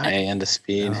her with a high end of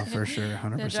speed. Oh, for sure,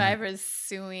 100%. the driver is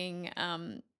suing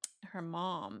her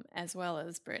mom as well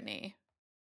as Brittany.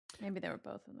 Maybe they were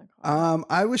both in the car.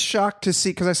 I was shocked to see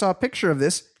because I saw a picture of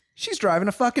this. She's driving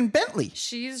a fucking Bentley.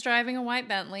 She's driving a white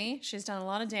Bentley. She's done a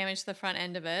lot of damage to the front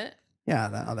end of it. Yeah,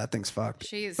 that thing's fucked.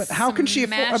 She's But how can she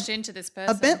afford smashed into this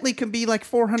person? a Bentley? Can be like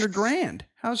 $400,000.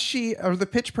 How's she? Are the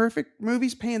Pitch Perfect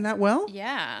movies paying that well?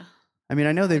 Yeah. I mean,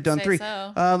 I know they've would done say 3.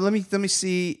 so. Let me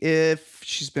see if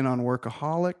she's been on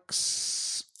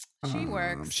Workaholics. She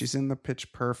works. She's in the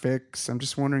Pitch Perfects. I'm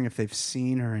just wondering if they've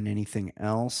seen her in anything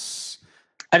else.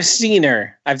 I've seen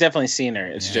her. I've definitely seen her.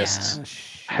 It's just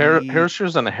Hair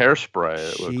shoes and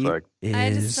hairspray. It looks like. I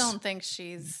just is don't think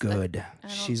she's good. I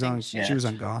don't She's think on. she- She was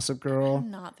on Gossip I do Girl.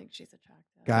 not think she's attractive.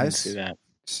 I Guys, see that.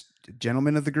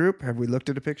 gentlemen of the group, have we looked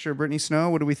at a picture of Brittany Snow?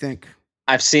 What do we think?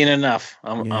 I've seen enough.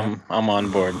 I'm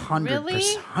on board.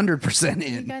 100%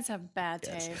 You in. guys have bad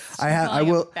Yes. taste. I I'm have. I calling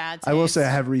it will. Bad I will say I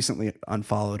taste. have recently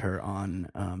unfollowed her on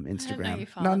know Instagram. you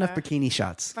followed Not enough her. bikini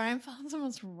shots. Brian follows the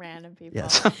most random people.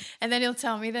 Yes. And then he'll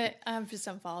tell me that I've just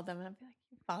unfollowed them, and I'll be like,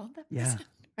 "You followed them?" Yeah.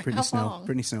 For Brittany how Snow. long?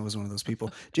 Brittany Snow was one of those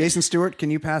people. Jason Stewart,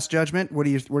 can you pass judgment? What are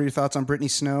your thoughts on Brittany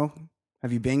Snow?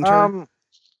 Have you binged her?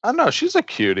 I don't know. She's a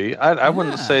cutie. I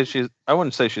wouldn't Yeah.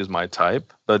 say she's my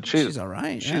type, but She's all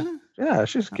right. she's- Yeah. yeah,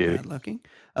 she's Not cute. bad looking.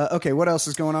 Okay, what else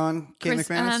is going on? Kate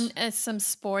McManus? Some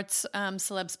sports,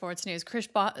 celeb sports news. Chris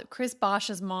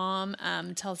Bosch's mom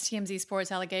tells TMZ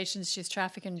Sports allegations she's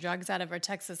trafficking drugs out of her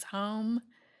Texas home,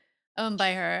 owned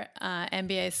by her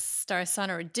NBA star son,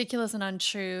 are ridiculous and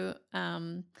untrue.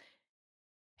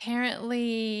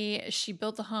 Apparently, she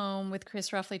built the home with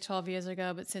Chris roughly 12 years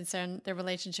ago, but since then, their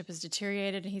relationship has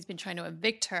deteriorated, and he's been trying to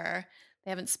evict her. They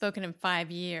haven't spoken in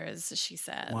 5 years, she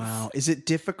says. Wow. Is it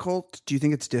difficult? Do you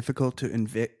think it's difficult to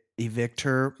evict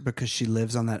her because she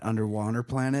lives on that underwater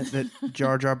planet that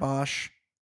Jar Jar Bosch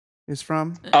is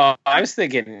from? Oh, I was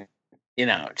thinking,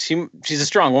 she's a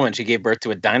strong woman. She gave birth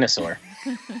to a dinosaur.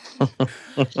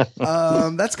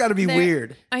 That's got to be There-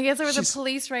 weird. I guess there was She's- a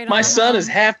police raid on My the son home. is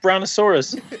half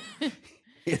Brontosaurus.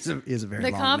 It's a very The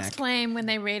long cops neck. claim when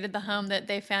they raided the home that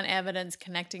they found evidence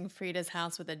connecting Frida's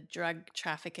house with a drug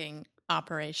trafficking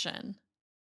operation.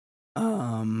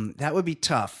 That would be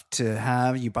tough to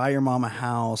have. You buy your mom a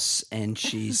house and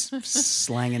she's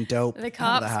slanging dope. The out of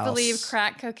cops the house. believe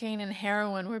crack cocaine and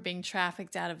heroin were being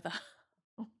trafficked out of the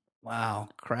home. Wow,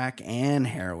 crack and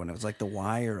heroin. It was like the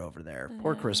Wire over there.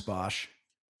 Poor Chris Bosch.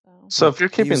 So if you're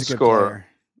He keeping was a good score,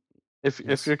 player.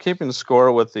 if you're keeping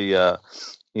score with the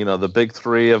the big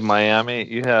three of Miami,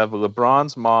 you have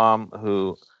LeBron's mom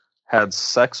who had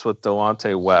sex with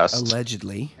Delonte West,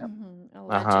 Allegedly.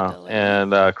 Allegedly.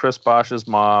 and Chris Bosch's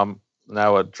mom,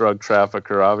 now a drug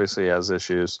trafficker, obviously has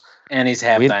issues. And he's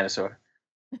half We- dinosaur.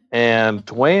 And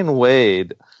Dwayne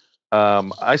Wade,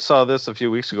 I saw this a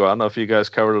few weeks ago. I don't know if you guys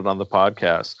covered it on the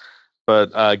podcast,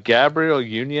 but Gabrielle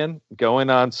Union going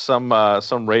on some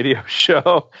radio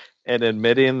show and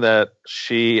admitting that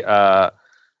she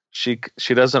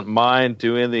doesn't mind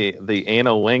doing the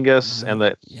analingus, and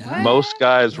that Yeah. most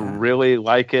guys Yeah. really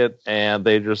like it, and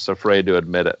they're just afraid to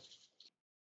admit it.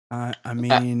 I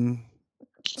mean,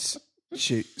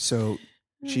 she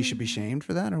should be shamed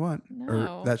for that or what?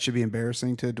 No. Or that should be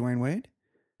embarrassing to Dwayne Wade?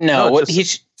 No, No, what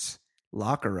just- he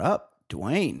Lock her up,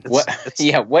 Dwayne.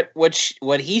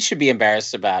 what he should be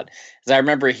embarrassed about is I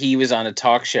remember he was on a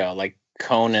talk show like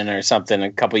Conan or something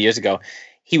a couple years ago.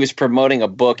 He was promoting a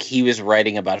book he was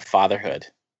writing about fatherhood,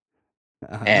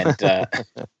 and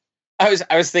I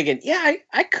was thinking, yeah,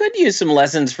 I could use some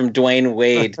lessons from Dwayne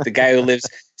Wade, the guy who lives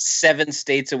 7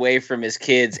 states away from his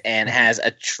kids and has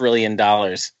 $1 trillion.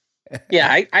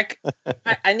 Yeah,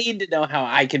 I need to know how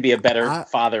I can be a better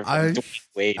father for Dwayne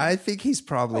Wade. I think he's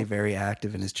probably very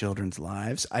active in his children's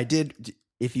lives.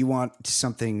 If you want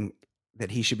something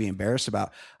that he should be embarrassed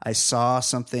about, I saw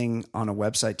something on a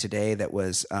website today that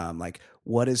was like,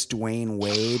 what does Dwayne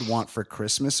Wade want for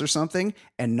Christmas or something?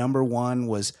 And number 1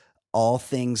 was all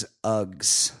things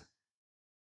Uggs.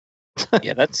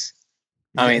 Yeah, that's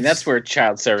where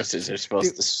child services are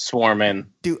supposed to swarm in.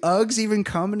 Do Uggs even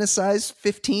come in a size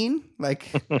 15?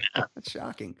 Like, that's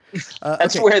shocking.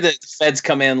 That's okay. where the feds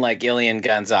come in like Ilian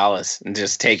Gonzalez and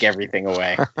just take everything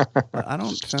away.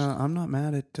 I'm not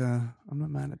mad at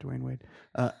Dwayne Wade.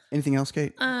 Anything else,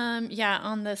 Kate? Yeah,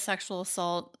 on the sexual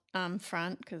assault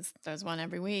front, because there's one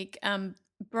every week.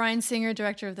 Bryan Singer,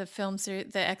 director of the film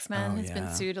series The X-Men, has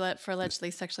been sued for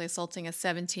allegedly sexually assaulting a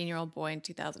 17-year-old boy in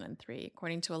 2003,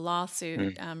 according to a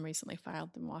lawsuit recently filed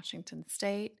in Washington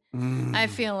State. I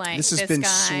feel like this has been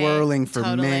swirling for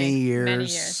many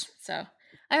years. So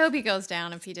I hope he goes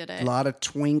down if he did it. A lot of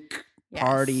twink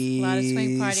parties.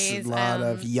 A lot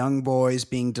of young boys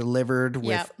being delivered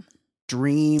with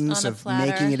dreams of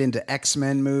making it into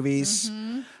X-Men movies.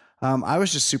 I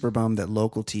was just super bummed that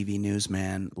local TV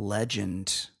newsman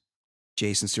legend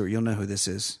Jason Stewart, you'll know who this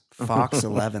is, Fox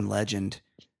 11 legend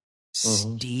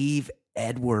Steve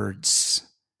Edwards,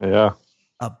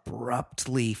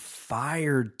 abruptly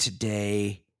fired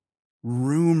today.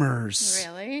 Rumors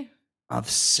of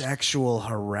sexual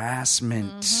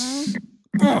harassment.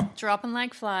 Dropping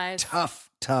like flies. Tough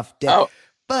day.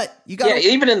 But you got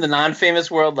even in the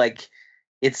non-famous world, like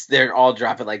they're all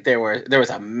dropping. Like there was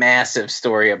a massive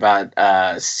story about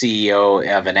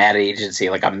CEO of an ad agency,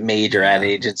 like a major ad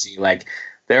agency. Like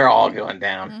they're all going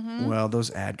down. Well,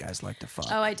 those ad guys like to fuck.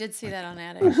 Oh, I did see that on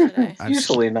Ad Age today.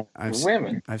 Usually not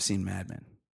women. I've seen Mad Men.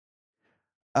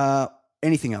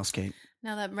 Anything else, Kate?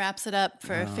 Now that wraps it up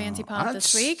for Fancy Pop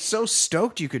this week. So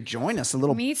stoked you could join us. A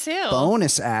little Me too.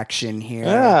 bonus action here.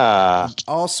 Yeah. I'm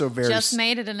also just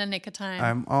made it in a nick of time.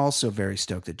 I'm also very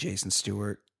stoked that Jason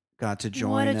Stewart got to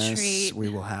join us. What a treat. We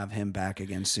will have him back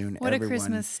again soon. What a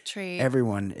Christmas treat.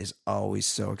 Everyone is always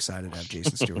so excited to have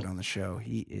Jason Stewart on the show.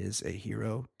 He is a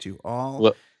hero to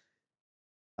all.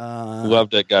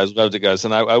 Loved it, guys.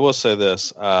 And I will say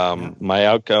this: my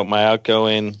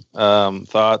outgoing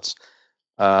thoughts.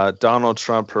 Donald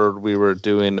Trump heard we were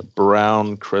doing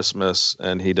Brown Christmas,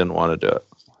 and he didn't want to do it.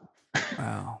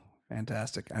 Wow,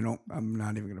 fantastic! I'm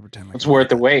not even going to pretend like it's worth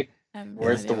the wait.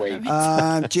 Worth the wait.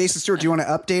 Jason Stewart, do you want to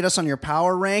update us on your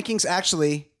power rankings?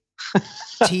 Actually,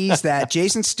 tease that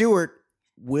Jason Stewart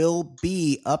will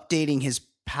be updating his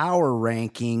power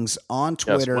rankings on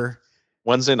Twitter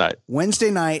Wednesday night.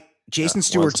 Jason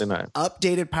Stewart's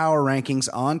updated power rankings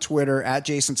on Twitter at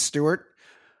Jason Stewart.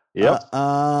 Yep.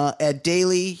 Ed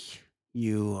Daly,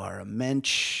 you are a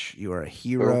mensch. You are a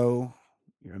hero.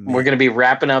 We're going to be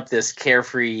wrapping up this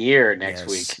carefree year next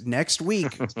week. Next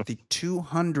week, the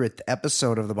 200th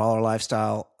episode of the Baller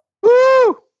Lifestyle.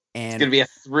 Woo! And it's going to be a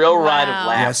thrill ride of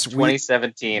laughs.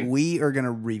 2017. We are going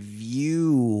to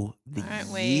review the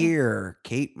year.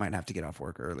 Kate might have to get off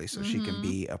work early so she can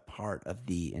be a part of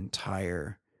the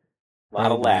entire lot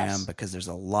of laughs, because there's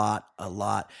a lot.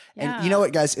 And you know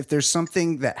what, guys, if there's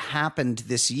something that happened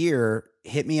this year,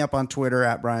 hit me up on Twitter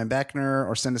at Brian Beckner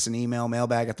or send us an email,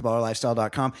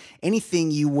 mailbag@theballerlifestyle.com.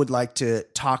 Anything you would like to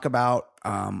talk about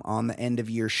on the end of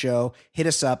year show, hit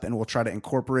us up and we'll try to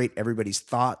incorporate everybody's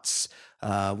thoughts.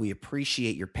 We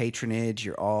appreciate your patronage.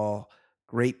 You're all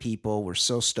great people. We're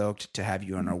so stoked to have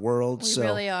you in our world. We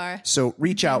really are. So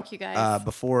reach out you guys.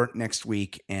 Before next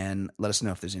week and let us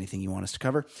know if there's anything you want us to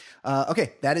cover.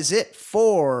 Okay, that is it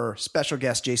for special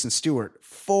guest Jason Stewart,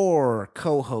 for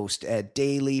co-host Ed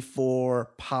Daly,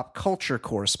 for pop culture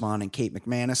correspondent Kate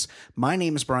McManus. My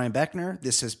name is Brian Beckner.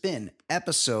 This has been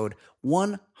episode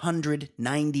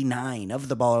 199 of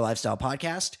the Baller Lifestyle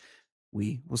Podcast.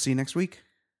 We will see you next week.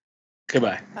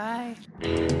 Goodbye. Bye.